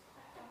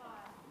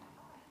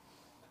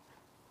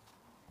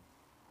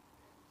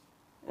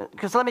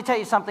 Because let me tell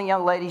you something,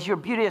 young ladies, your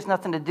beauty has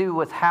nothing to do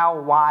with how,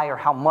 why, or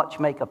how much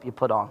makeup you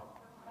put on.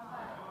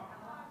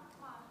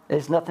 It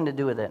has nothing to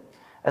do with it.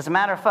 As a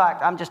matter of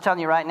fact, I'm just telling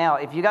you right now,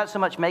 if you got so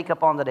much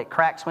makeup on that it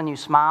cracks when you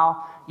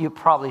smile, you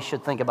probably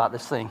should think about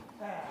this thing.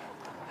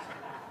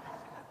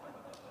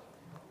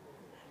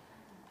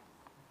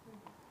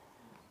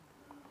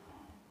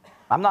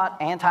 I'm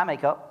not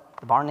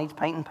anti-makeup. The barn needs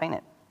paint and paint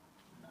it.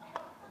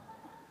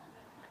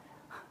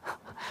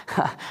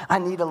 I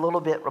need a little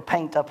bit of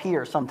paint up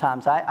here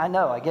sometimes. I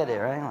know, I get it,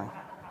 right?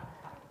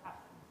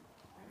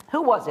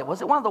 Who was it?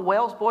 Was it one of the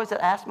Wells boys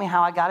that asked me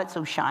how I got it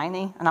so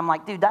shiny? And I'm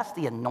like, dude, that's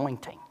the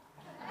anointing.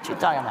 What you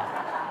talking about?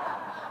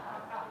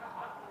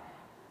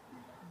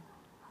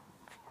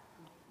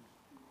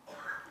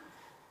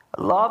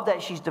 I love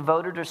that she's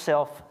devoted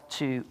herself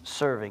to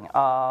serving.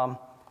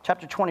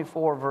 Chapter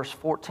 24, verse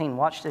 14.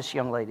 Watch this,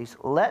 young ladies.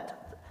 Let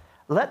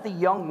the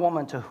young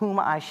woman to whom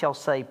I shall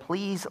say,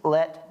 please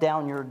let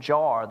down your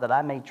jar that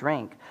I may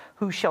drink.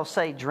 Who shall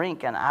say,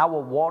 drink, and I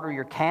will water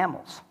your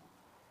camels.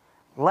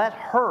 Let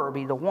her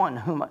be the one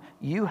whom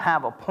you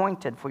have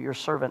appointed for your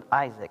servant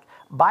Isaac.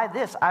 By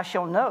this I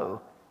shall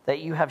know that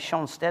you have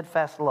shown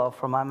steadfast love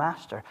for my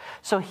master.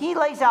 So he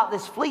lays out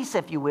this fleece,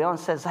 if you will, and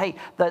says, hey,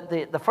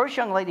 the first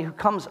young lady who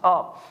comes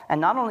up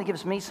and not only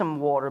gives me some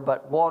water,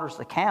 but waters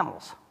the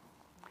camels.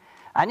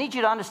 I need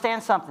you to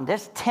understand something.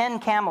 There's 10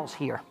 camels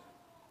here.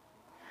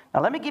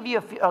 Now, let me give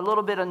you a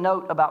little bit of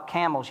note about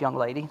camels, young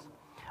ladies.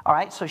 All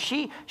right, so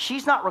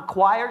she's not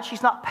required.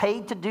 She's not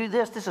paid to do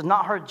this. This is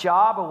not her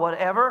job or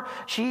whatever.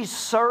 She's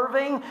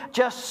serving,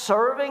 just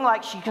serving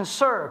like she can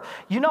serve.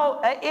 You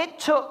know, it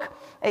took,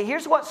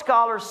 here's what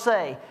scholars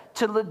say,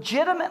 to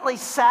legitimately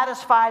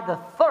satisfy the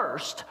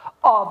thirst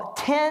of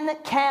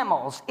 10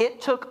 camels,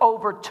 it took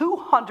over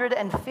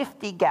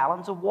 250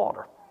 gallons of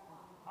water.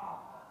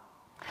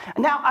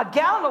 Now, a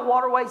gallon of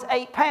water weighs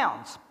 8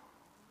 pounds.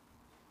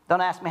 Don't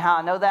ask me how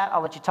I know that.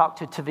 I'll let you talk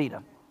to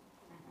Tavita.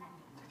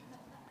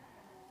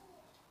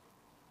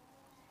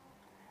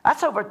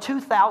 That's over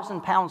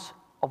 2,000 pounds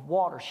of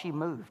water she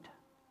moved.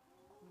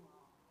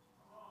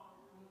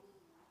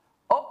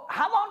 Oh,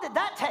 how long did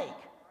that take?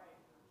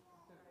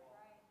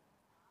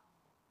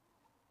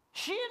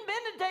 She hadn't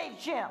been to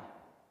Dave's gym.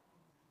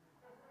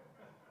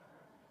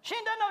 She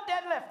ain't done no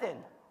deadlifting.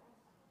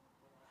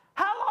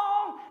 How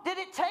long did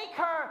it take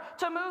her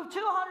to move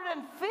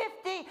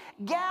 250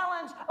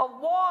 gallons of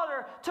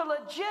water to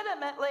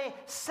legitimately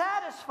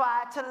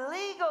satisfy, to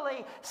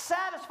legally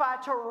satisfy,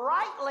 to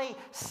rightly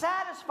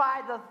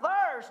satisfy the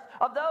thirst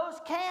of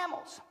those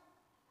camels?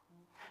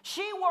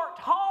 She worked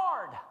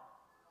hard.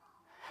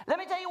 Let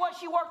me tell you what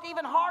she worked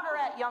even harder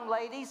at, young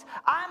ladies.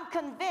 I'm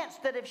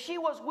convinced that if she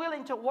was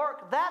willing to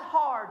work that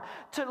hard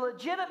to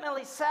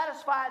legitimately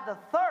satisfy the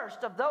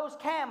thirst of those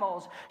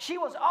camels, she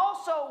was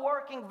also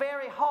working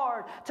very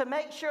hard to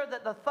make sure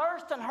that the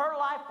thirst in her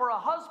life for a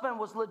husband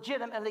was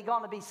legitimately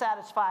going to be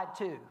satisfied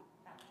too.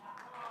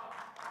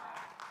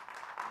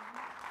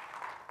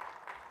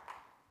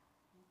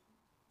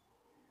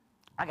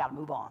 I got to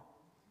move on.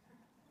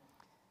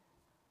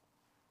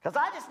 Because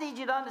I just need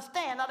you to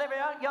understand, not every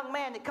young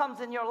man that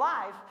comes in your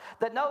life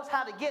that knows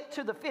how to get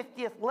to the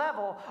 50th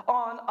level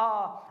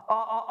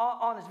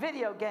on his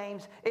video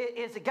games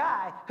is a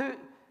guy who...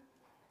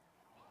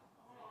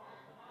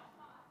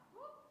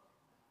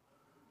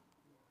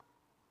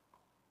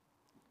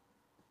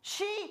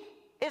 She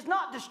is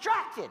not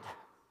distracted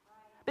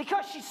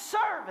because she's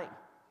serving.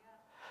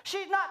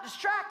 She's not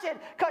distracted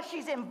because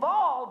she's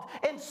involved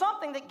in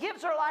something that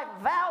gives her life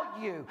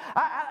value.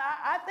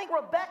 I think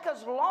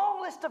Rebecca's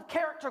long list of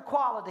character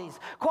qualities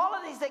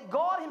that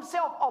God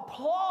himself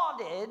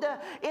applauded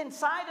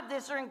inside of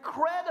this are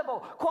incredible.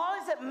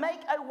 Qualities that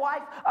make a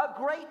wife a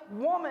great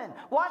woman.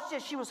 Watch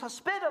this. She was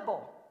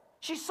hospitable.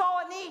 She saw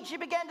a need. She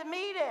began to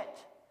meet it.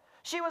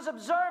 She was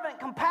observant,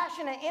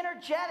 compassionate,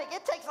 energetic.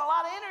 It takes a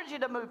lot of energy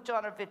to move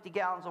 250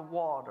 gallons of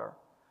water.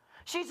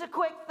 She's a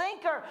quick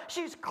thinker.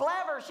 She's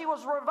clever. She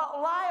was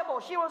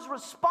reliable. She was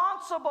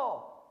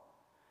responsible.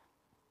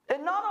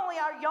 And not only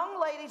our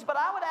young ladies, but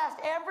I would ask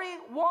every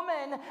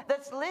woman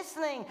that's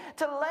listening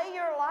to lay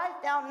your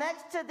life down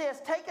next to this.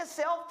 Take a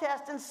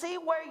self-test and see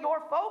where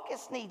your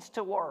focus needs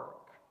to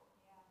work.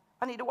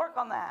 I need to work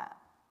on that.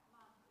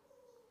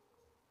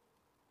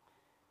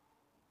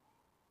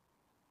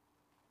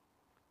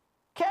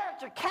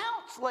 Character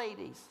counts,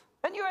 ladies.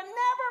 And you're never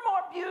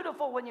more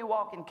beautiful when you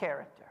walk in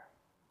character.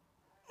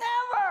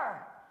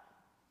 Never.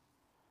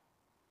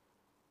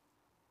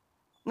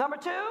 Number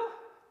 2,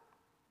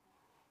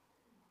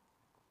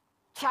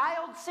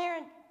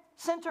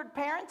 child-centered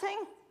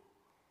parenting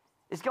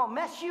is going to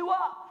mess you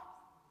up.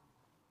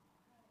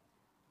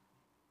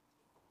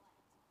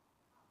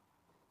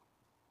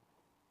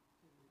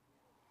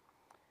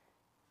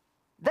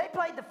 They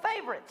played the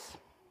favorites.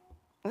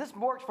 And this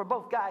works for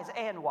both guys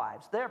and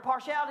wives. Their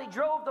partiality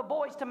drove the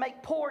boys to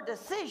make poor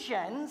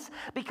decisions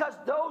because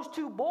those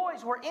two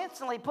boys were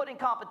instantly put in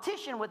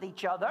competition with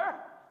each other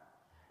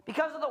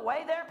because of the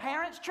way their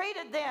parents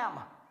treated them.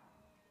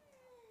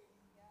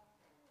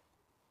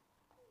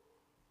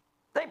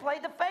 They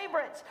played the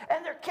favorites,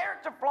 and their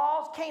character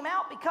flaws came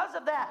out because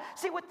of that.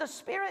 See, with the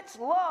Spirit's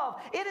love,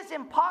 it is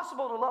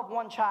impossible to love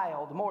one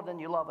child more than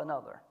you love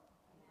another.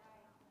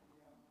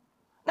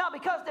 Now,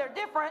 because they're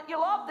different, you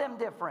love them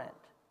different.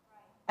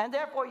 And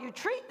therefore, you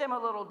treat them a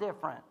little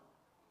different.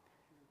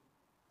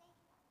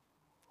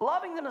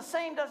 Loving them the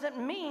same doesn't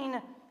mean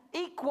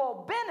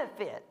equal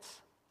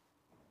benefits.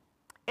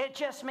 It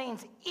just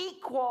means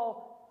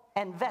equal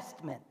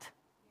investment.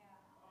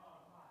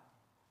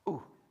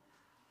 Ooh.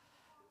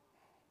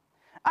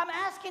 I'm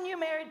asking you,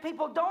 married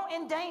people, don't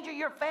endanger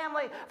your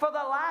family for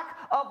the lack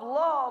of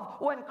love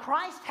when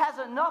Christ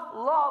has enough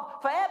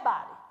love for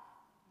everybody.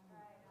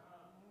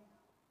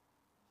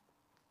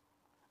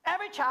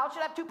 Every child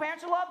should have 2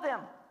 parents who love them.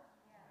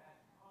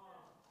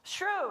 It's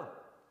true.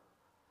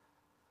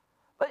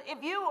 But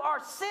if you are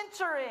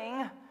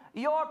centering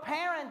your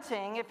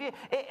parenting,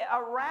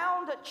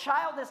 around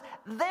childness,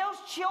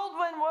 those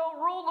children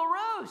will rule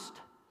the roost.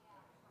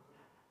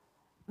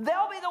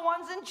 They'll be the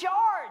ones in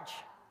charge.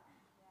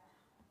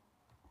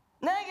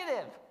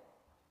 Negative.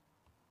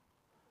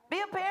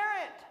 Be a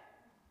parent.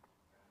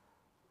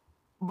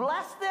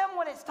 Bless them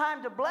when it's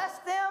time to bless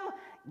them.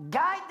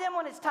 Guide them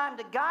when it's time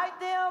to guide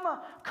them.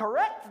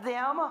 Correct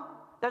them.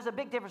 There's a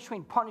big difference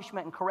between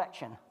punishment and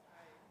correction.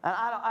 And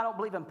I don't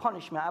believe in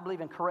punishment. I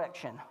believe in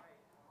correction.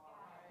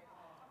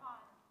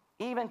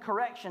 Even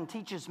correction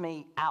teaches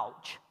me,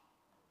 ouch.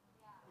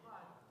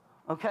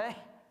 Okay?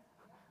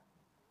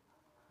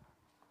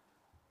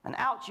 And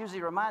ouch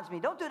usually reminds me,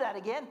 don't do that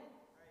again.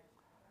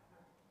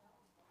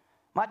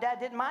 My dad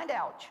didn't mind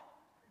ouch.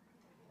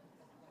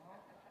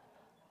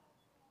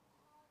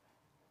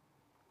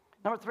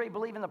 Number 3,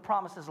 believe in the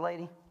promises,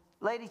 ladies.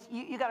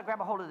 You got to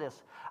grab a hold of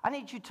this. I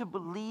need you to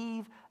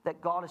believe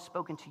that God has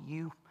spoken to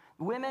you.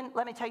 Women,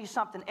 let me tell you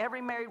something.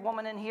 Every married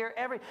woman in here,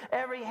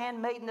 every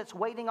handmaiden that's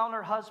waiting on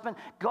her husband,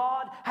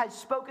 God has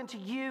spoken to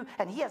you,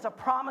 and He has a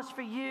promise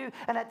for you.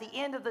 And at the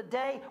end of the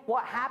day,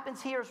 what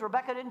happens here is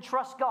Rebecca didn't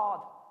trust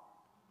God.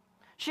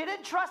 She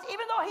didn't trust,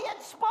 even though He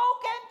had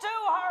spoken to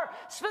her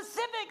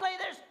specifically.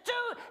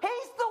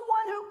 He's the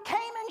one who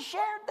came and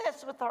shared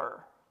this with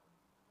her.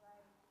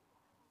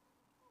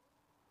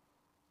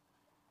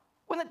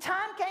 When the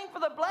time came for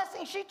the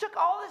blessing, she took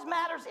all these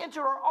matters into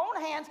her own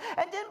hands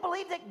and didn't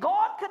believe that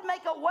God could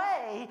make a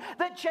way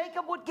that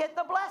Jacob would get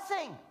the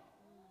blessing.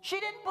 She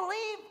didn't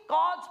believe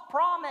God's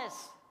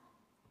promise.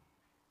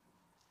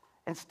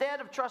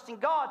 Instead of trusting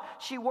God,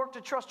 she worked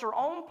to trust her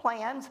own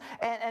plans,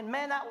 and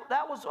man,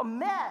 that was a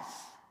mess.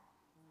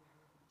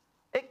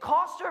 It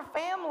cost her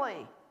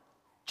family.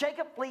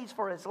 Jacob flees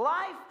for his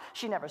life.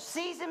 She never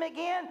sees him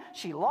again.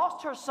 She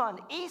lost her son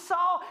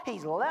Esau.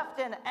 He's left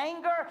in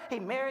anger. He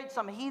married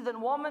some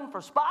heathen woman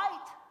for spite.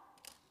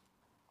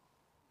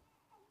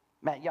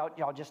 Man,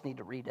 y'all just need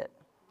to read it.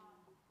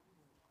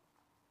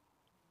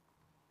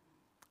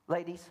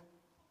 Ladies,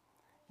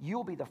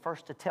 you'll be the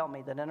first to tell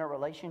me that in a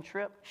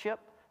relationship,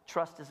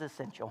 trust is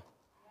essential.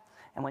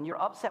 And when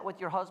you're upset with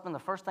your husband, the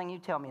first thing you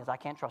tell me is, I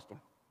can't trust him.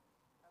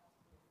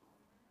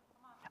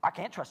 I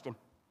can't trust him.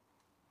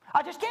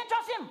 I just can't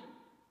trust him.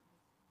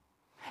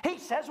 He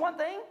says one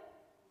thing.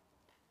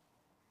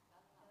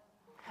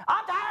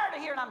 I'm tired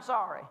of hearing I'm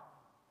sorry.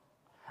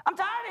 I'm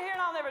tired of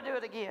hearing I'll never do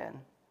it again.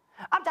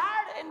 I'm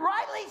tired, and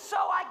rightly so.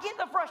 I get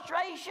the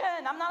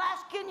frustration. I'm not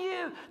asking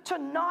you to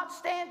not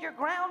stand your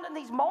ground in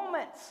these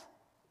moments.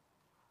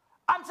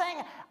 I'm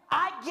saying,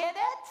 I get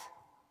it.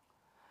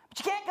 But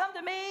you can't come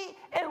to me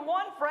in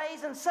one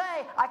phrase and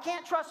say, I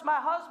can't trust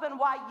my husband,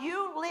 while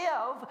you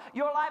live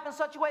your life in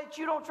such a way that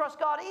you don't trust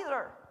God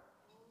either.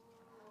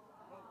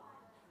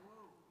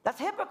 That's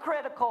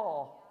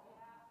hypocritical.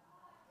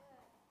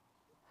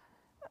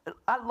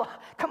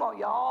 Come on,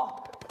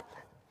 y'all.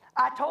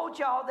 I told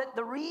y'all that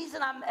the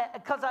reason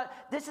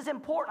this is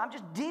important. I'm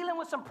just dealing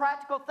with some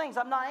practical things.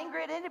 I'm not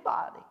angry at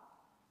anybody.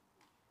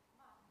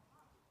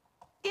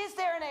 Is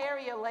there an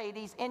area,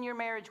 ladies, in your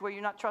marriage where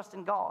you're not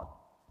trusting God?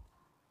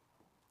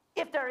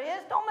 If there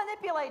is, don't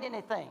manipulate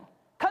anything.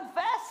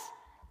 Confess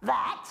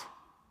that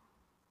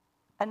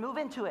and move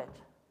into it.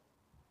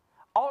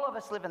 All of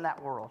us live in that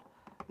world.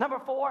 Number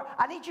 4,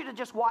 I need you to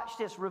just watch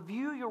this.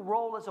 Review your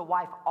role as a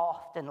wife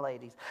often,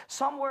 ladies.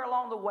 Somewhere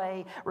along the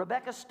way,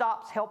 Rebecca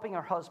stops helping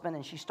her husband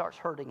and she starts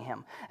hurting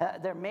him.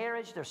 Their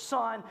marriage, their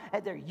son,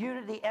 their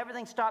unity,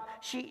 everything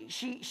stopped.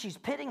 She's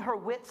pitting her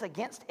wits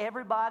against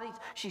everybody.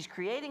 She's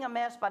creating a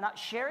mess by not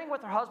sharing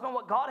with her husband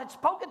what God had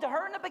spoken to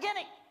her in the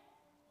beginning.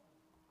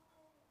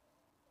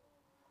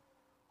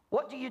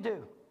 What do you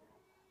do?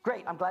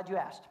 Great, I'm glad you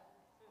asked.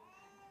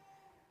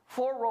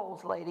 4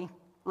 roles,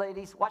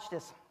 ladies, watch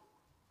this.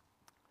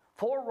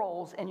 4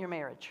 roles in your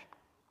marriage.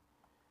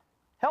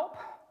 Help,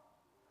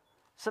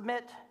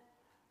 submit,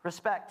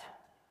 respect,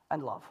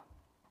 and love.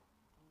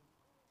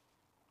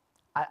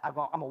 I'm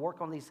going to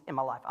work on these in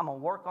my life. I'm going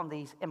to work on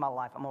these in my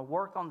life. I'm going to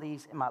work on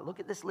these in my life.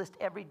 Look at this list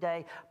every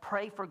day.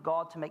 Pray for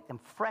God to make them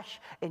fresh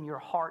in your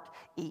heart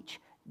each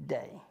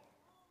day.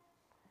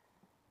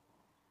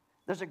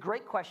 There's a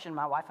great question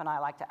my wife and I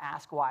like to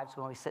ask wives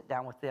when we sit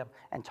down with them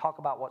and talk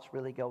about what's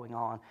really going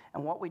on.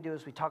 And what we do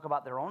is we talk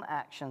about their own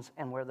actions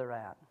and where they're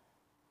at.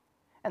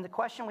 And the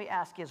question we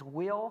ask is,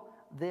 will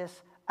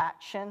this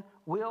action,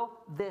 will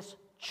this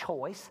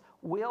choice,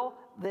 will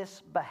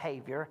this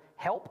behavior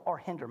help or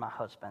hinder my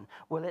husband?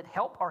 Will it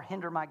help or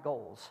hinder my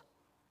goals?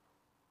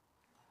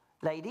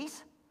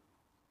 Ladies,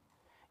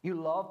 you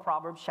love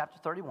Proverbs chapter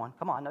 31.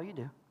 Come on, I know you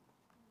do.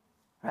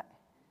 Right?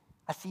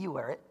 I see you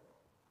wear it.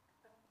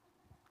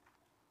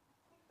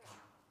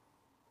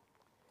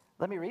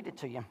 Let me read it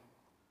to you.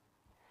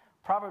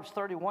 Proverbs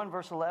 31,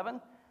 verse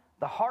 11.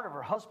 The heart of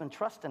her husband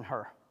trusts in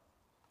her,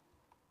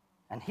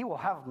 and he will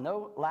have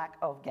no lack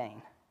of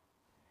gain.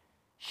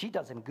 She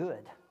does him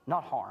good,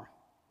 not harm,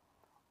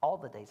 all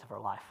the days of her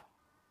life.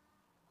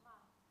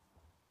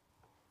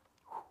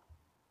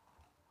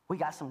 We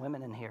got some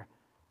women in here.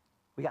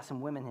 We got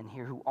some women in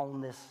here who own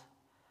this.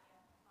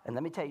 And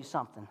let me tell you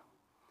something.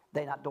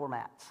 They're not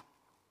doormats.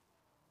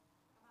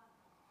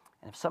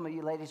 And if some of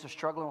you ladies are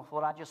struggling with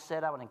what I just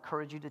said, I would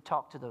encourage you to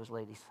talk to those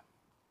ladies.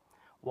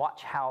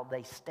 Watch how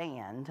they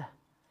stand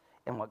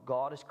in what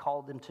God has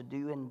called them to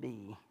do and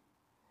be,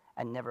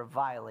 and never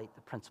violate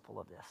the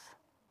principle of this.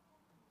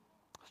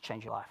 It'll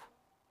change your life.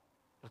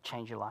 It'll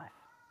change your life.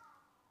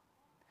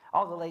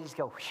 All the ladies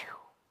go, whew.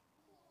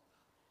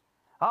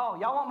 Oh,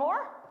 y'all want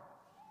more?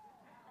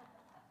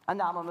 And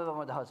now I'm going to move on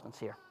with the husbands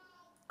here.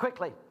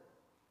 Quickly,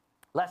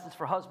 lessons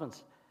for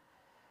husbands.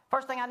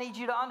 First thing I need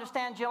you to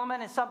understand,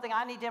 gentlemen, is something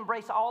I need to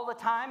embrace all the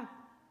time.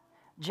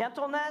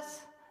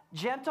 Gentleness.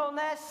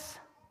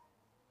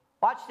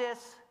 watch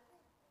this,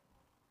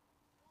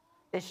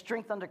 is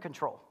strength under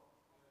control.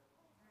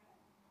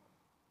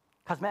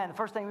 Because, man, the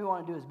first thing we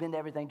want to do is bend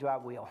everything to our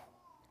will.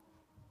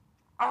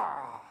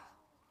 I'll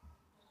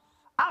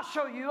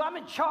show you. I'm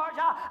in charge.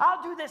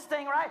 I'll do this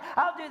thing, right?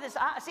 I'll do this.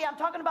 See, I'm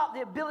talking about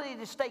the ability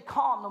to stay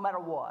calm no matter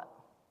what.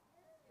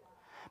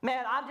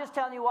 Man, I'm just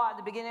telling you what, at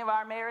the beginning of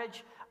our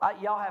marriage,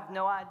 y'all have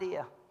no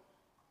idea.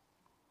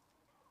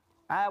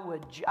 I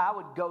would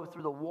go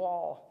through the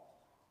wall.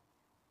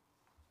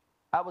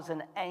 I was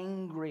an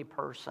angry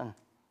person.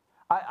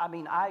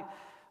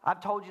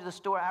 I've told you the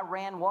story. I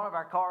ran one of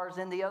our cars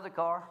in the other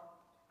car.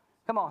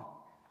 Come on.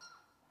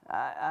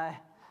 I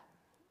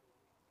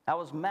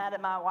was mad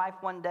at my wife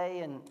one day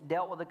and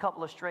dealt with a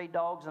couple of stray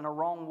dogs in a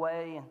wrong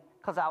way, and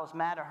because I was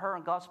mad at her,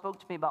 and God spoke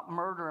to me about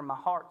murder in my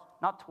heart,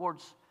 not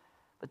towards,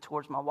 but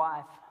towards my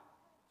wife.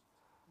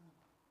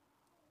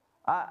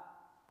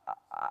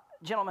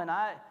 Gentlemen,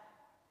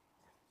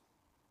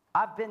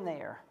 I've been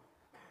there.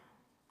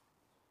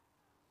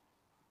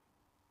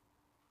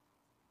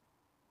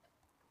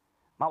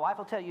 My wife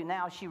will tell you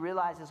now, she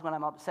realizes when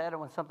I'm upset or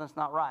when something's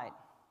not right.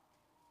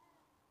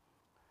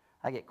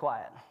 I get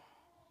quiet.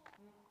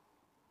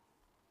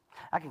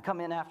 I can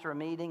come in after a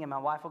meeting and my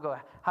wife will go,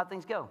 how'd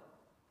things go?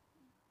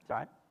 It's all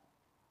right.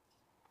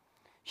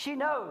 She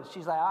knows.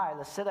 She's like, all right,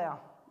 let's sit down.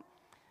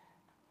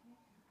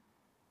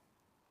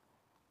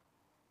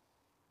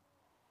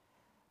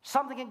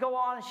 Something can go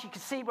on and she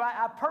can see, right?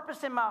 I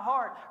purposed in my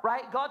heart,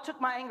 right? God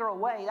took my anger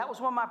away. That was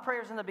one of my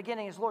prayers in the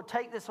beginning is, Lord,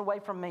 take this away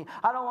from me.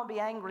 I don't want to be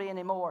angry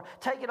anymore.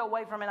 Take it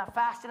away from me. And I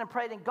fasted and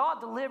prayed and God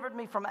delivered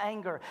me from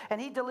anger. And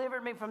He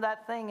delivered me from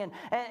that thing.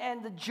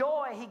 And the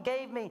joy He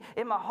gave me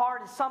in my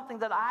heart is something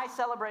that I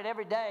celebrate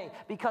every day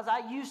because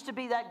I used to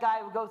be that guy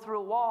who would go through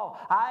a wall.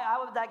 I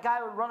was that guy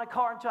who would run a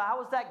car into. I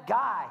was that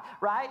guy,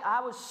 right? I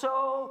was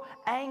so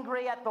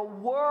angry at the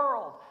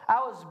world. I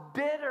was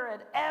bitter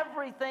at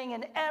everything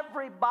and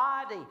everybody.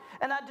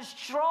 And I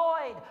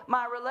destroyed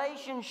my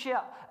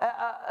relationship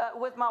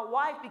with my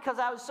wife because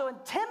I was so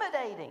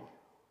intimidating.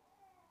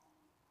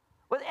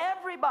 With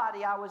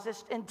everybody, I was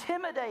just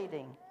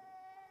intimidating.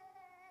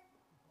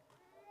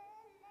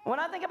 When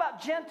I think about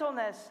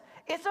gentleness,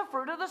 it's a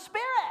fruit of the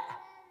Spirit.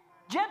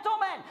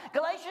 Gentlemen,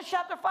 Galatians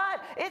chapter 5,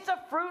 it's a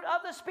fruit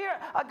of the Spirit.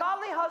 A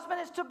godly husband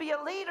is to be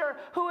a leader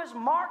who is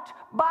marked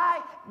by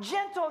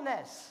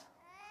gentleness.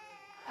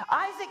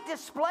 Isaac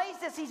displays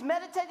this. He's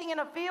meditating in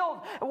a field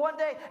one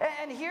day,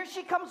 and here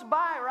she comes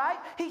by, right?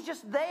 He's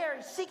just there.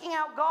 He's seeking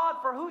out God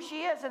for who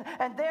she is,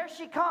 and there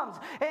she comes.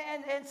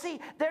 And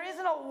see, there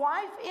isn't a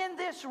wife in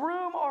this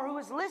room or who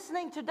is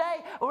listening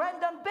today who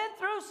hasn't been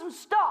through some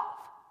stuff.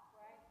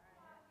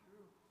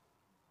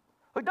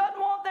 Who doesn't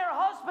want their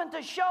husband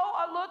to show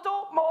a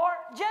little more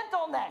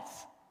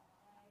gentleness.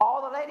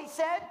 All the ladies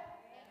said? Amen.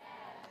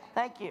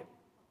 Thank you.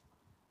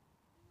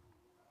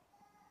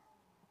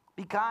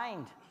 Be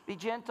kind. Be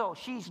gentle.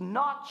 She's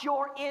not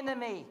your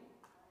enemy.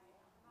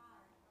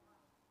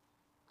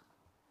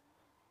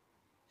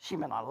 She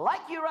may not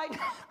like you right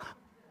now.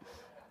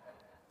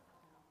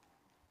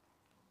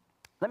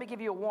 Let me give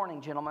you a warning,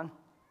 gentlemen.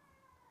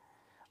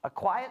 A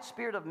quiet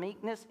spirit of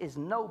meekness is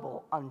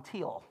noble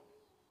until.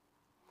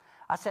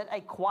 I said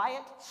a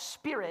quiet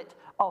spirit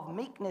of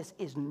meekness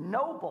is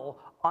noble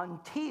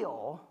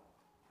until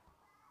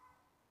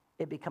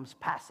it becomes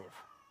passive.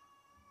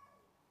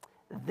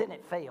 Then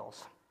it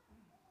fails.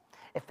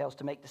 It fails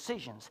to make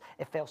decisions.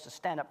 It fails to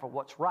stand up for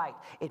what's right.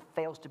 It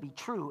fails to be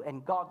true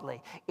and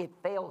godly. It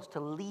fails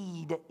to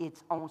lead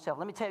its own self.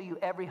 Let me tell you,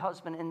 every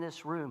husband in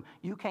this room,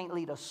 you can't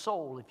lead a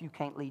soul if you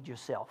can't lead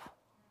yourself.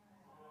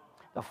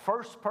 The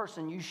first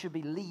person you should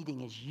be leading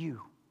is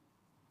you.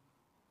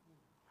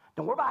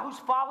 Don't worry about who's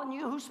following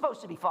you, who's supposed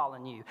to be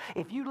following you.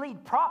 If you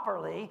lead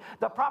properly,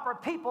 the proper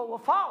people will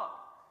follow.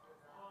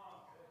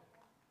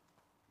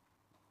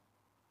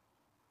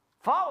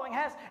 Following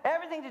has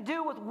everything to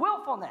do with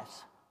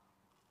willfulness.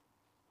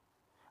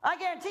 I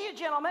guarantee you,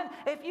 gentlemen,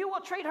 if you will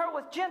treat her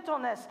with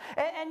gentleness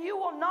and you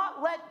will not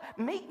let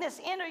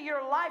meekness enter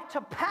your life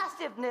to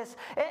passiveness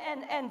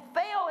and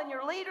fail in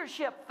your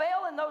leadership,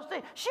 fail in those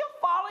things, she'll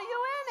follow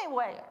you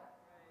anywhere.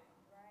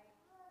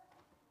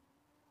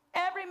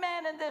 Every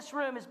man in this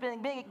room is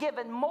being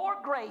given more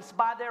grace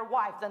by their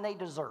wife than they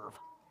deserve.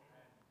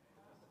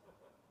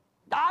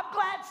 I'm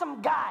glad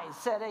some guys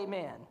said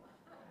amen.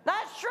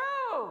 That's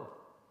true.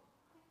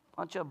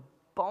 Bunch of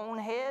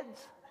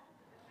boneheads.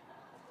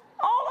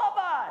 All of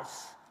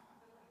us.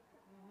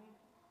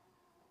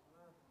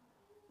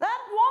 That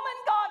woman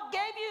God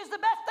gave you is the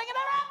best thing that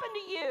ever happened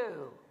to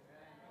you.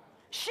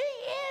 She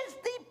is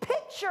the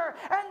picture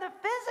and the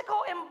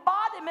physical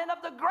embodiment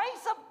of the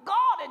grace of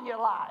God in your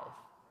life.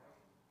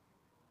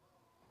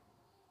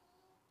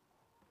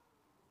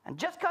 And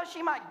just because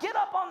she might get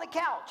up on the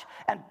couch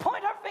and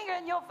point her finger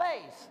in your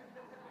face,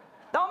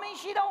 don't mean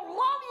she don't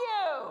love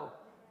you.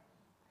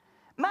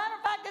 Matter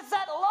of fact, it's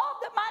that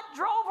love that might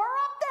drove her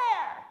up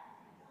there.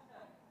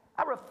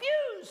 I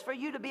refuse for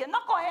you to be a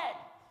knucklehead.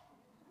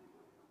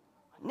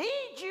 I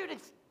need you to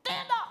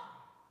stand up.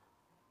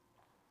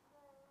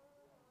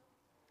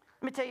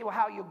 Let me me tell you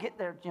how you'll get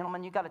there,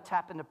 gentlemen. You got to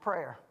tap into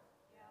prayer.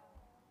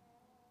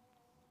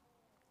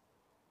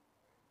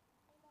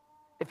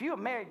 If you're a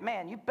married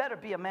man, you better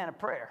be a man of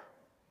prayer.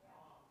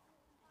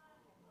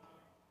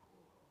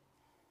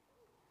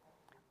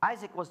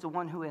 Isaac was the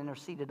one who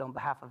interceded on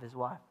behalf of his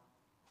wife.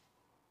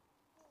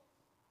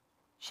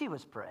 She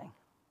was praying.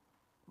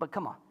 But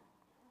come on.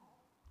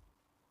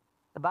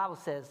 The Bible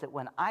says that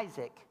when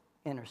Isaac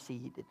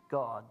interceded,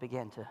 God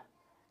began to...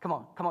 Come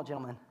on,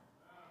 gentlemen.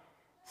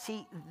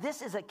 See,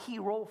 this is a key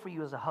role for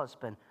you as a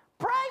husband.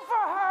 Pray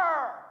for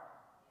her.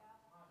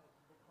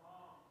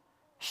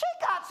 She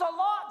got a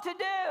lot to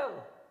do.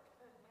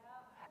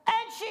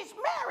 And she's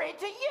married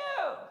to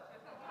you.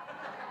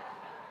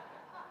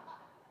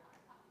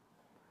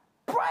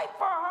 Pray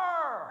for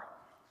her.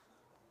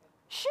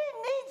 She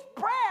needs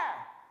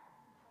prayer.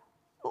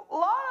 A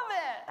lot of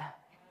it.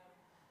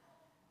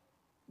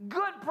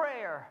 Good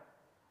prayer.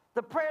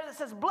 The prayer that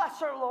says, bless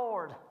her,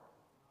 Lord.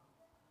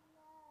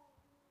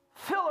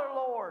 Fill her,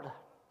 Lord.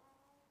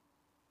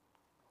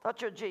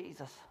 Touch her,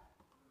 Jesus.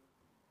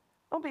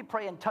 Don't be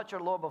praying, touch her,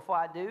 Lord, before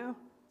I do.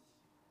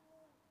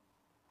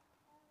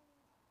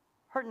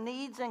 Her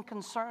needs and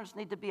concerns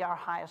need to be our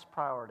highest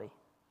priority.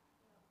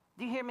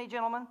 Do you hear me,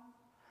 gentlemen?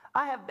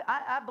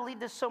 I believe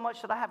this so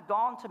much that I have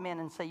gone to men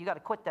and say, you got to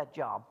quit that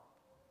job.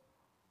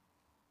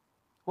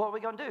 What are we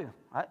going to do?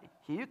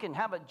 You can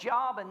have a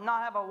job and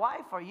not have a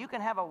wife, or you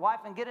can have a wife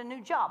and get a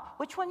new job.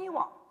 Which one you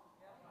want?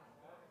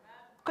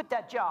 Quit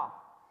that job.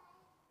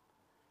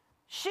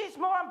 She's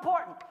more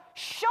important.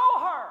 Show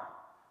her.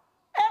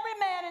 Every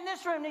man in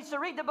this room needs to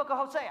read the book of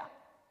Hosea.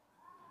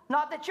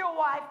 Not that your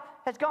wife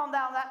has gone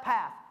down that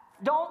path.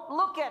 Don't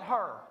look at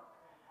her.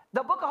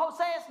 The book of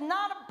Hosea is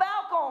not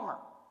about Gomer.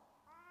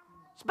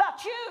 It's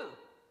about you.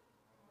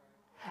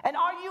 And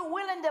are you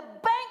willing to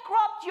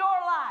bankrupt your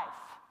life?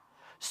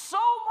 So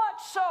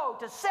much so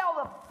to sell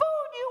the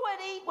food you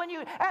would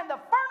eat and the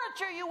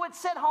furniture you would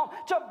sit home,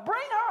 to bring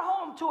her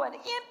home to an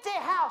empty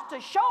house to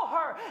show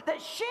her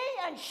that she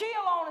and she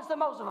alone is the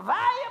most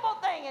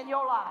valuable thing in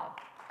your life.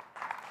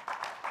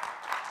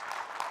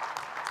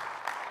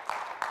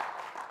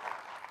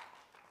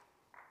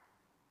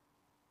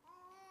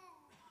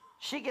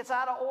 She gets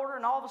out of order,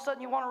 and all of a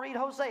sudden you want to read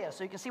Hosea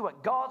so you can see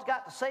what God's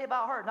got to say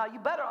about her. Now, you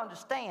better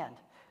understand,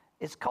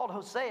 it's called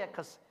Hosea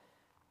because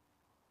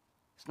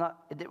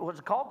it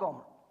wasn't called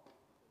Gomer.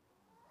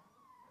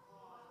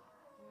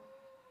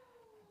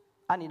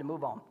 I need to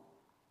move on.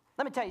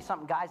 Let me tell you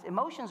something, guys.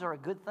 Emotions are a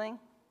good thing.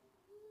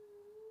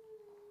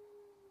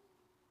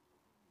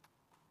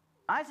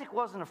 Isaac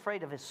wasn't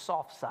afraid of his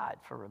soft side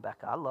for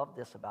Rebekah. I love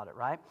this about it,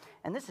 right?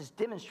 And this is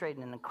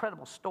demonstrating an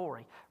incredible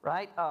story,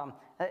 right?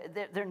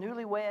 They're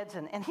newlyweds,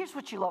 and here's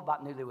what you love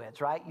about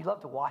newlyweds, right? You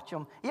love to watch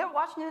them. You ever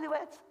watch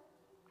newlyweds?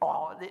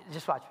 Oh,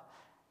 just watch.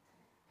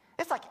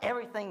 It's like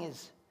everything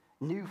is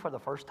new for the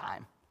first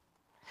time.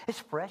 It's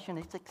fresh and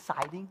it's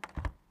exciting.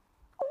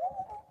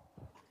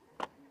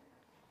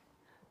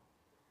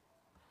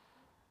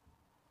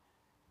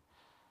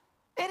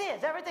 It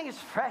is. Everything is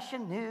fresh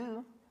and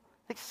new,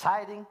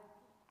 exciting.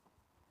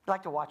 You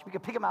like to watch them. You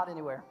can pick them out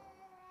anywhere.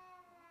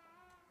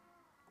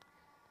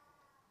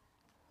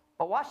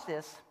 But watch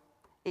this.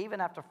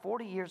 Even after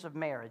 40 years of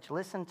marriage,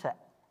 listen to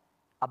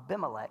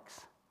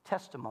Abimelech's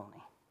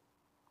testimony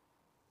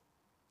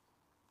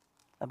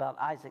about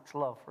Isaac's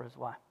love for his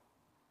wife.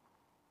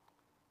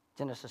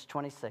 Genesis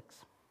 26.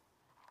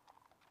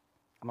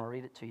 I'm going to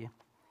read it to you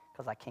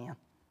because I can.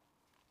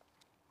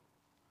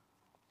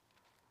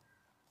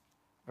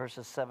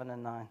 Verses 7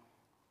 and 9.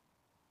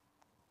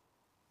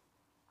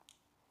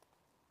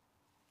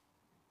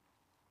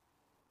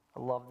 I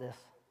love this.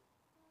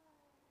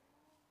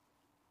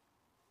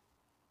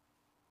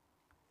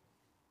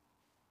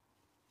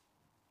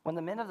 When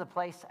the men of the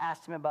place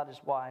asked him about his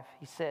wife,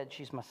 he said,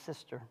 she's my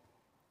sister.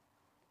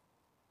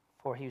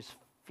 For he was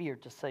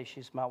feared to say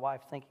she's my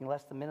wife, thinking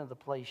lest the men of the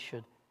place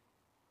should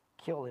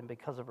kill him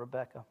because of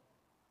Rebekah,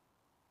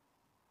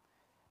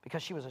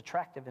 because she was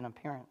attractive in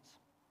appearance.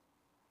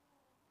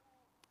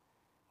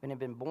 When he had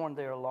been born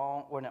there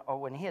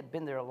when he had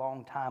been there a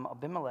long time,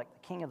 Abimelech,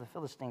 the king of the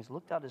Philistines,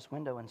 looked out his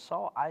window and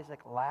saw Isaac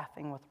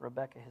laughing with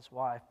Rebekah, his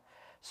wife.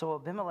 So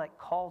Abimelech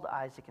called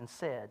Isaac and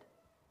said,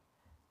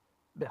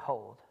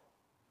 behold,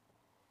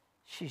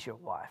 she's your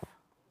wife.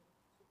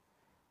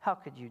 How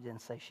could you then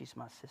say she's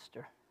my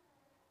sister?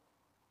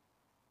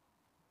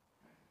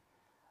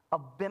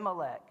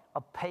 Abimelech,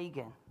 a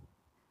pagan,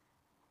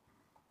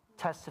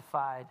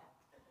 testified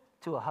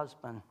to a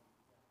husband.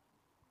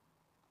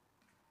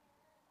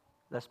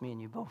 Let's me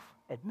and you both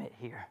admit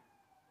here.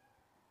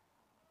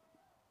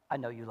 I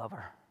know you love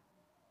her.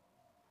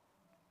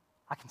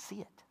 I can see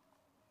it.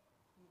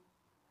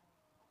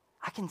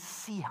 I can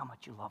see how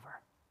much you love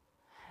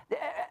her.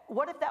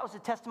 What if that was the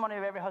testimony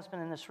of every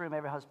husband in this room,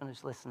 every husband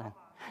who's listening?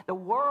 The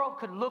world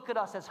could look at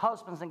us as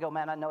husbands and go,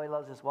 man, I know he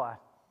loves his wife.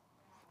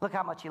 Look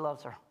how much he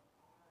loves her.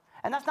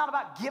 And that's not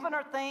about giving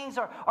her things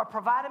or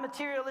providing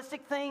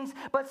materialistic things.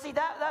 But see,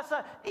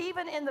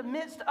 even in the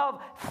midst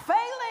of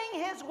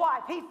failing his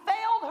wife, he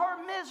failed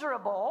her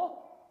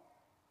miserable.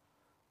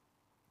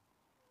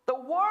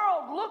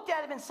 world looked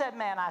at him and said,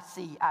 man,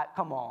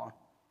 come on.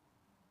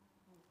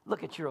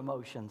 Look at your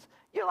emotions.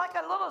 You're like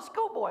a little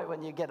schoolboy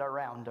when you get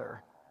around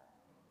her.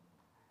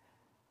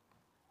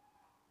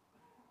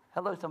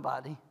 Hello,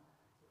 somebody.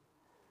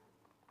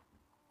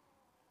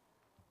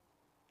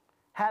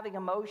 Having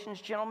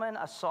emotions, gentlemen,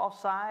 a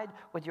soft side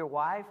with your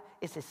wife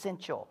is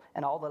essential.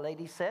 And all the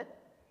ladies said?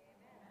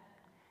 Amen.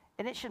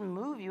 And it should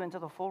move you into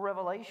the full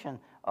revelation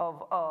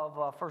of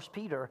 1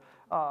 Peter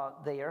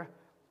there.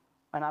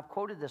 And I've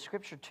quoted the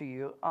scripture to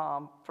you.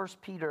 1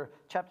 Peter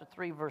chapter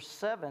 3, verse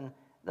 7.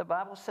 The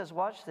Bible says,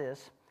 watch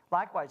this.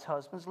 Likewise,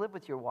 husbands, live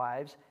with your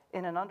wives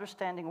in an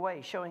understanding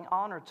way, showing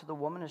honor to the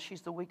woman as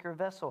she's the weaker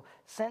vessel,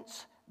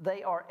 since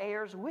they are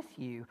heirs with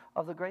you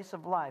of the grace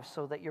of life,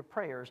 so that your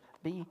prayers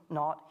be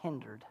not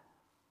hindered.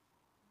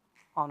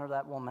 Honor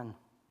that woman.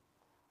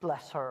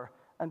 Bless her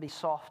and be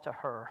soft to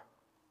her.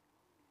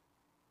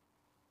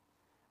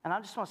 And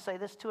I just want to say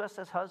this to us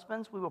as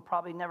husbands. We will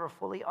probably never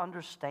fully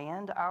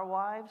understand our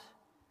wives,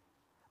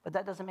 but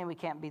that doesn't mean we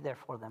can't be there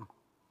for them.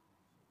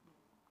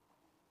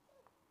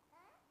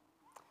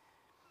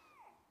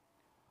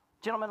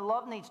 Gentlemen,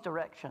 love needs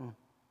direction.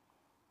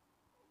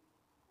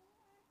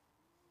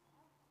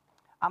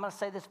 I'm going to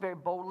say this very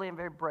boldly and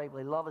very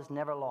bravely. Love is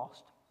never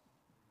lost.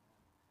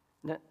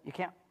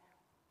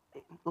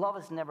 Love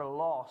is never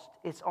lost.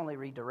 It's only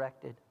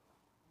redirected.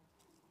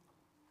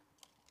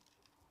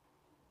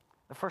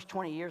 The first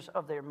 20 years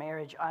of their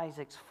marriage,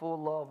 Isaac's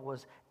full love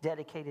was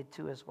dedicated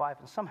to his wife,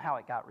 and somehow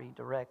it got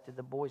redirected.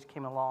 The boys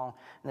came along,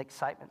 and the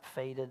excitement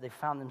faded. They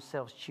found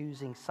themselves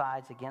choosing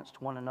sides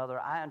against one another.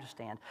 I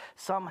understand.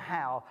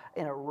 Somehow,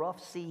 in a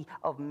rough sea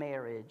of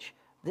marriage,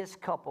 this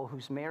couple,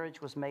 whose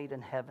marriage was made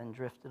in heaven,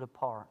 drifted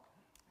apart.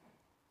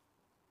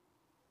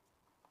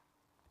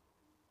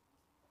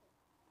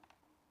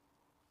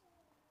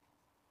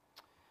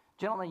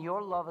 Gentlemen,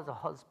 your love as a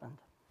husband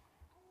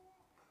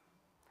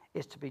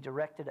is to be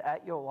directed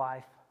at your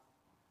wife,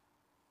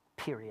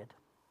 period.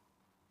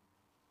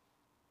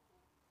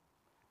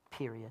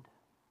 Period.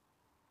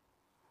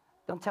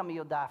 Don't tell me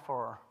you'll die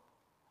for her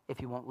if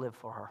you won't live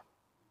for her.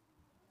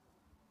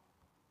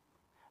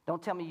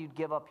 Don't tell me you'd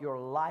give up your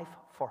life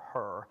for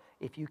her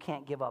if you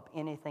can't give up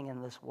anything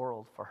in this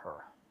world for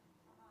her.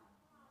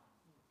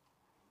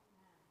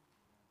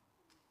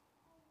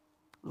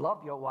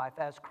 Love your wife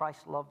as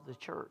Christ loved the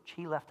church.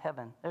 He left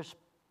heaven. There's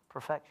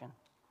perfection.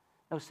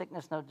 No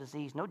sickness, no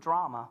disease, no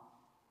drama,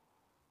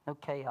 no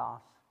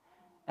chaos.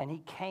 And he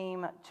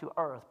came to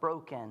earth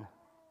broken.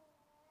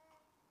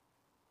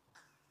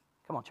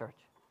 Come on, church.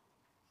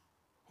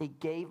 He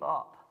gave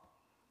up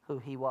who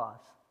he was,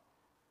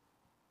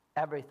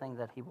 everything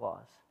that he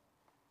was,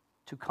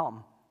 to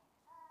come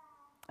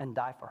and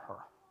die for her.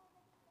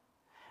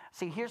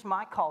 See, here's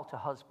my call to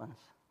husbands.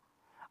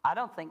 I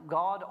don't think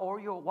God or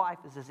your wife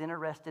is as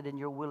interested in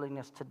your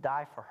willingness to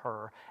die for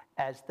her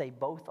as they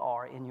both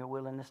are in your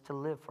willingness to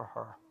live for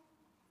her.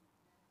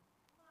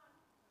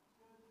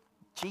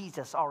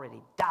 Jesus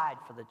already died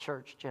for the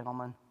church,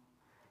 gentlemen.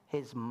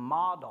 His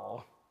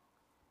model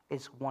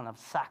is one of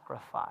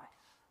sacrifice.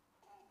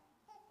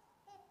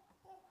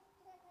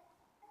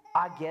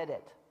 I get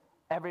it.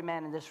 Every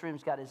man in this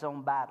room's got his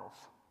own battles.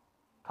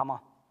 Come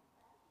on.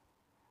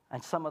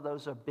 And some of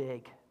those are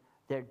big.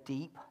 They're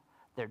deep.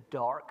 They're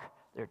dark.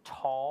 They're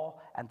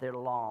tall and they're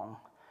long.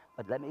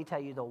 But let me tell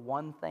you the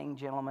one thing,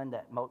 gentlemen,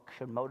 that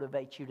should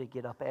motivate you to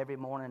get up every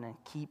morning and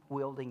keep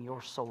wielding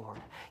your sword.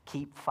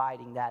 Keep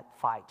fighting that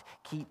fight.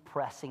 Keep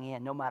pressing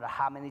in. No matter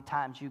how many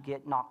times you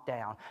get knocked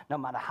down. No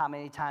matter how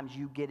many times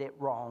you get it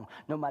wrong.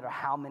 No matter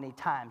how many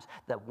times.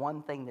 The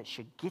one thing that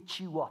should get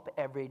you up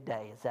every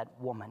day is that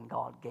woman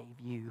God gave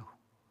you.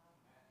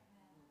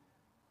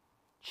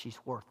 She's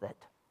worth it.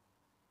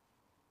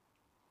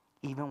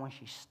 Even when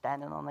she's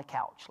standing on the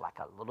couch like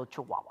a little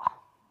chihuahua.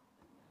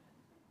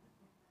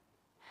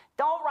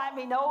 Don't write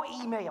me no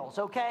emails,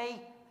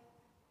 okay?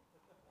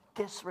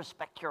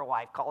 Disrespect your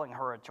wife calling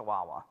her a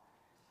chihuahua.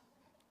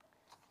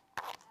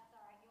 That's all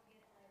right.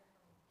 You'll get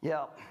it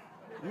later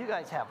from me. Yep. You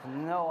guys have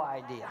no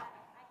idea.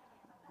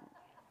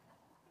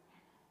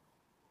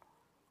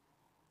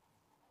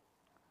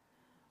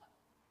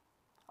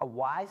 A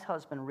wise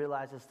husband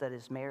realizes that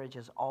his marriage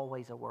is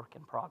always a work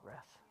in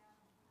progress.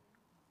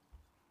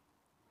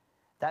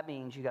 That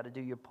means you got to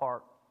do your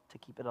part to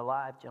keep it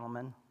alive,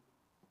 gentlemen.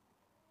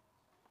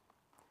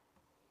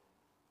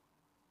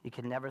 You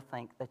can never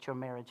think that your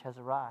marriage has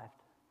arrived.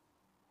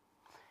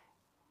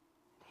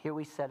 Here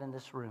we sit in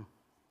this room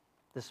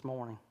this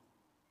morning,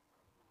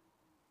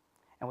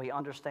 and we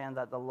understand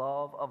that the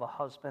love of a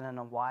husband and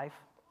a wife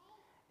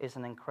is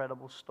an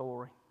incredible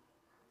story.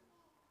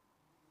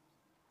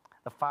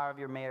 The fire of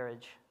your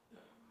marriage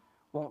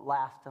won't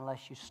last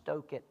unless you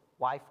stoke it,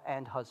 wife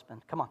and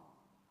husband. Come on.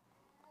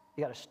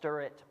 You got to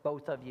stir it,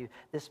 both of you.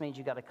 This means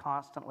you got to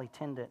constantly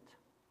tend it.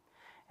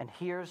 And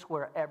here's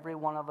where every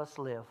one of us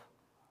live.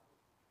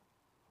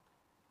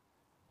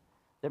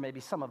 There may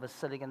be some of us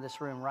sitting in this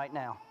room right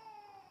now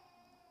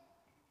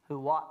who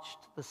watched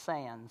the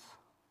sands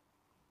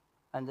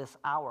and this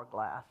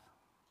hourglass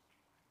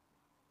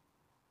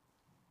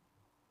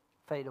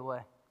fade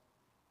away.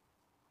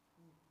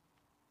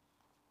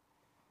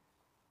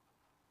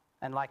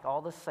 And like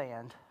all the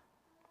sand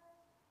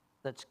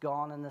that's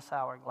gone in this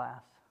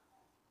hourglass,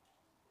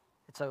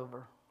 it's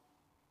over.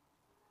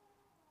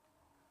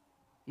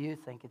 You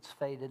think it's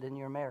faded in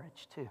your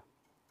marriage too.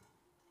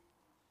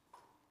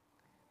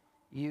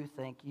 You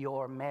think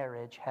your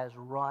marriage has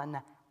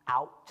run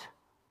out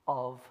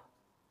of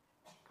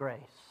grace,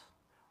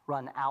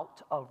 run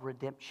out of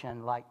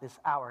redemption like this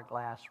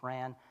hourglass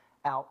ran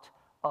out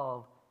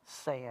of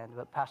sand.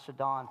 But Pastor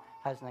Don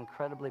has an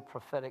incredibly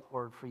prophetic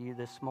word for you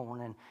this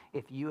morning.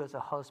 If you as a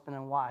husband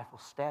and wife will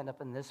stand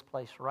up in this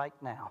place right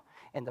now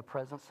in the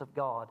presence of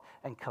God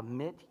and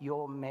commit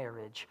your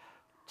marriage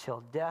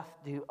till death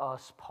do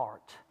us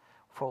part,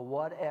 for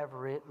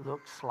whatever it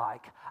looks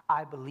like,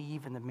 I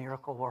believe in the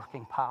miracle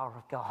working power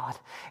of God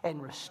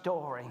and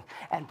restoring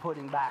and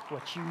putting back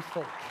what you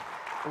think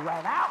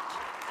ran out.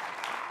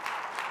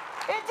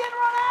 It didn't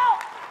run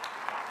out.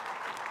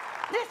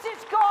 This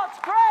is God's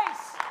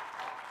grace.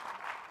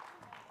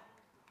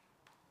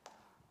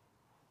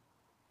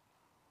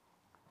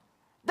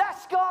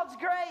 That's God's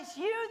grace.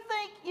 You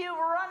think you've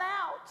run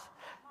out.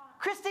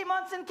 Christy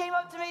Munson came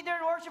up to me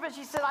during worship and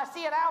she said, I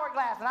see an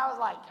hourglass. And I was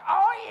like,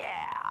 oh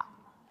yeah.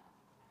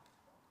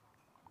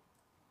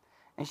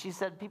 And she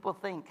said, people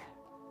think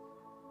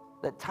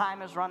that time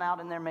has run out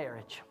in their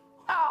marriage.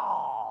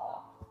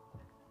 Oh.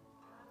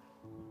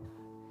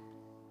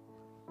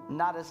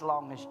 Not as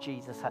long as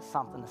Jesus has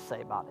something to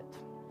say about it.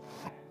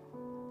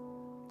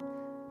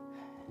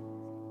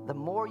 The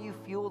more you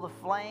fuel the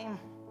flame,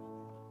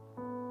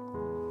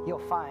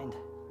 you'll find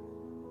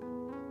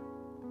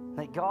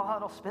that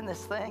God will spin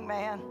this thing,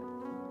 man,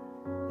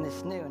 and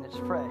it's new and it's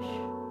fresh.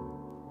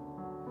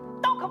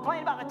 Don't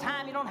complain about the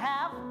time you don't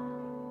have.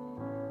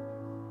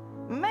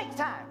 Make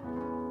time.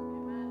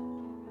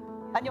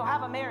 And you'll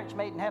have a marriage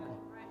made in heaven.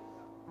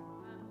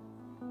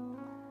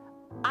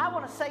 I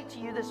want to say to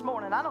you this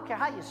morning, I don't care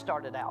how you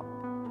started out.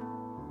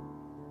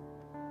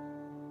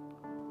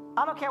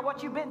 I don't care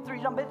what you've been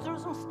through. You've been through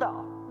some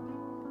stuff.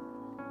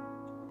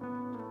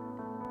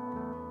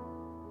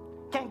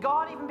 Can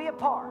God even be a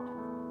part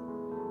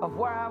of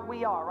where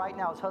we are right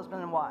now as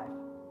husband and wife?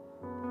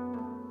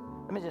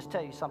 Let me just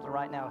tell you something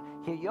right now.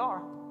 Here you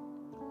are.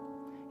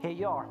 Here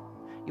you are.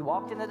 You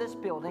walked into this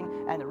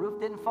building and the roof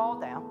didn't fall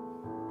down.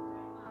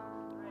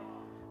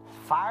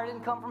 Fire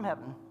didn't come from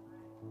heaven.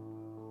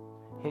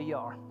 Here you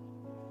are.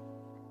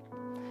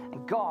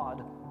 And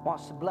God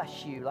wants to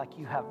bless you like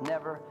you have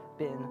never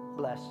been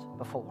blessed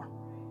before.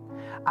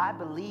 I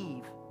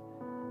believe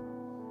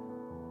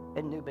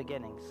in new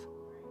beginnings.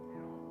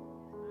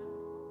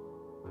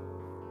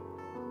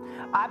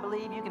 I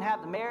believe you can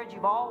have the marriage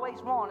you've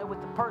always wanted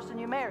with the person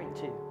you're married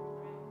to.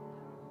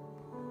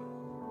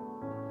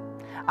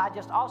 I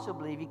just also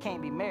believe you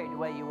can't be married the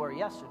way you were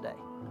yesterday.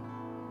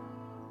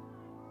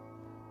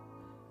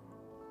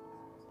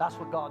 That's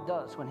what God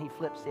does when He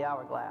flips the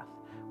hourglass.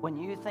 When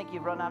you think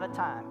you've run out of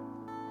time,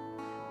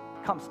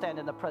 come stand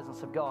in the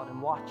presence of God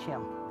and watch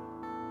Him.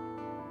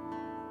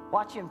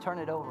 Watch Him turn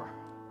it over.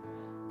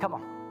 Come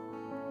on.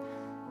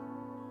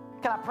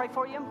 Can I pray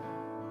for you?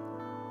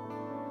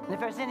 And if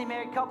there's any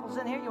married couples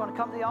in here, you want to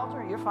come to the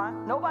altar, you're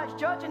fine. Nobody's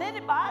judging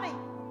anybody.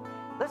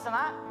 Listen,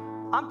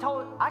 I'm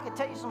told I could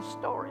tell you some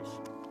stories.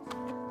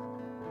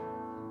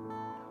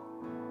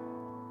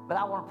 But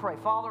I want to pray.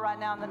 Father, right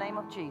now in the name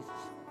of Jesus,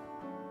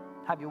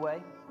 have your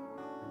way.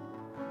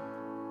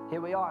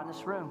 Here we are in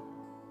this room.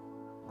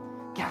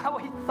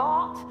 God, we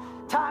thought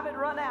time had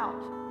run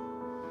out.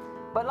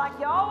 But like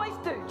you always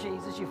do,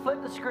 Jesus, you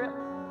flipped the script.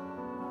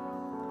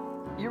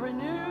 You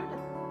renewed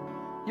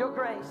your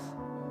grace.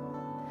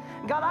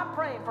 God, I'm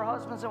praying for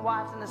husbands and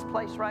wives in this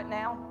place right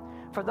now.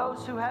 For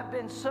those who have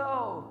been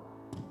so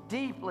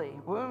deeply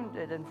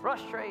wounded and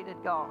frustrated,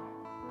 God,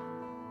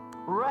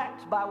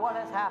 wrecked by what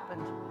has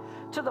happened,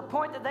 to the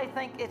point that they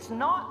think it's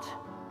not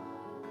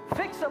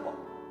fixable.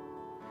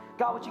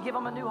 God, would you give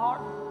them a new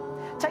heart?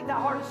 Take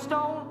that heart of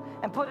stone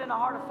and put it in a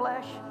heart of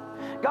flesh.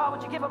 God,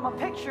 would you give them a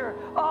picture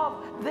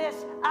of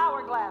this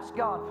hourglass,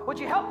 God? Would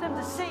you help them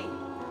to see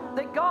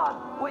that,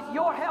 God, with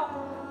your help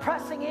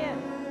pressing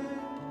in,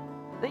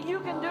 that you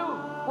can do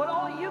what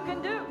only you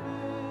can do,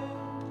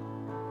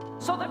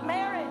 so that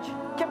marriage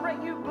can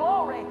bring you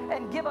glory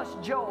and give us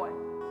joy.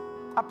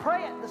 I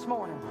pray it this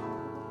morning.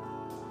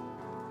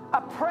 I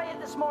pray it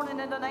this morning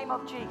in the name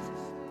of Jesus.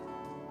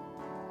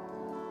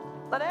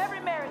 Let every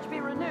marriage be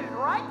renewed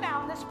right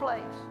now in this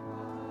place.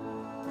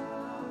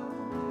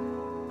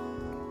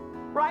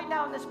 Right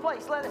now in this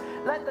place. Let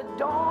the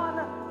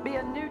dawn be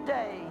a new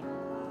day.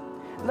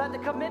 Let the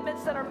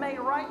commitments that are made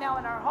right now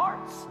in our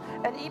hearts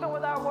and even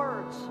with our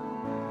words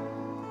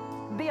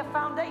be a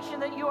foundation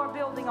that you are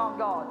building on,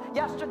 God.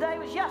 Yesterday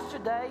was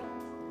yesterday,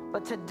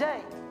 but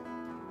today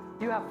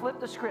you have flipped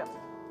the script.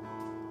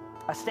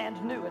 I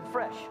stand new and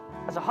fresh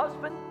as a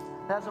husband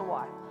and as a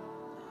wife.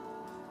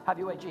 Have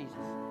your way, Jesus.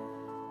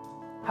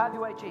 Have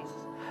your way,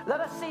 Jesus. Let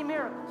us see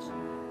miracles.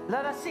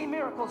 Let us see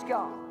miracles,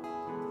 God.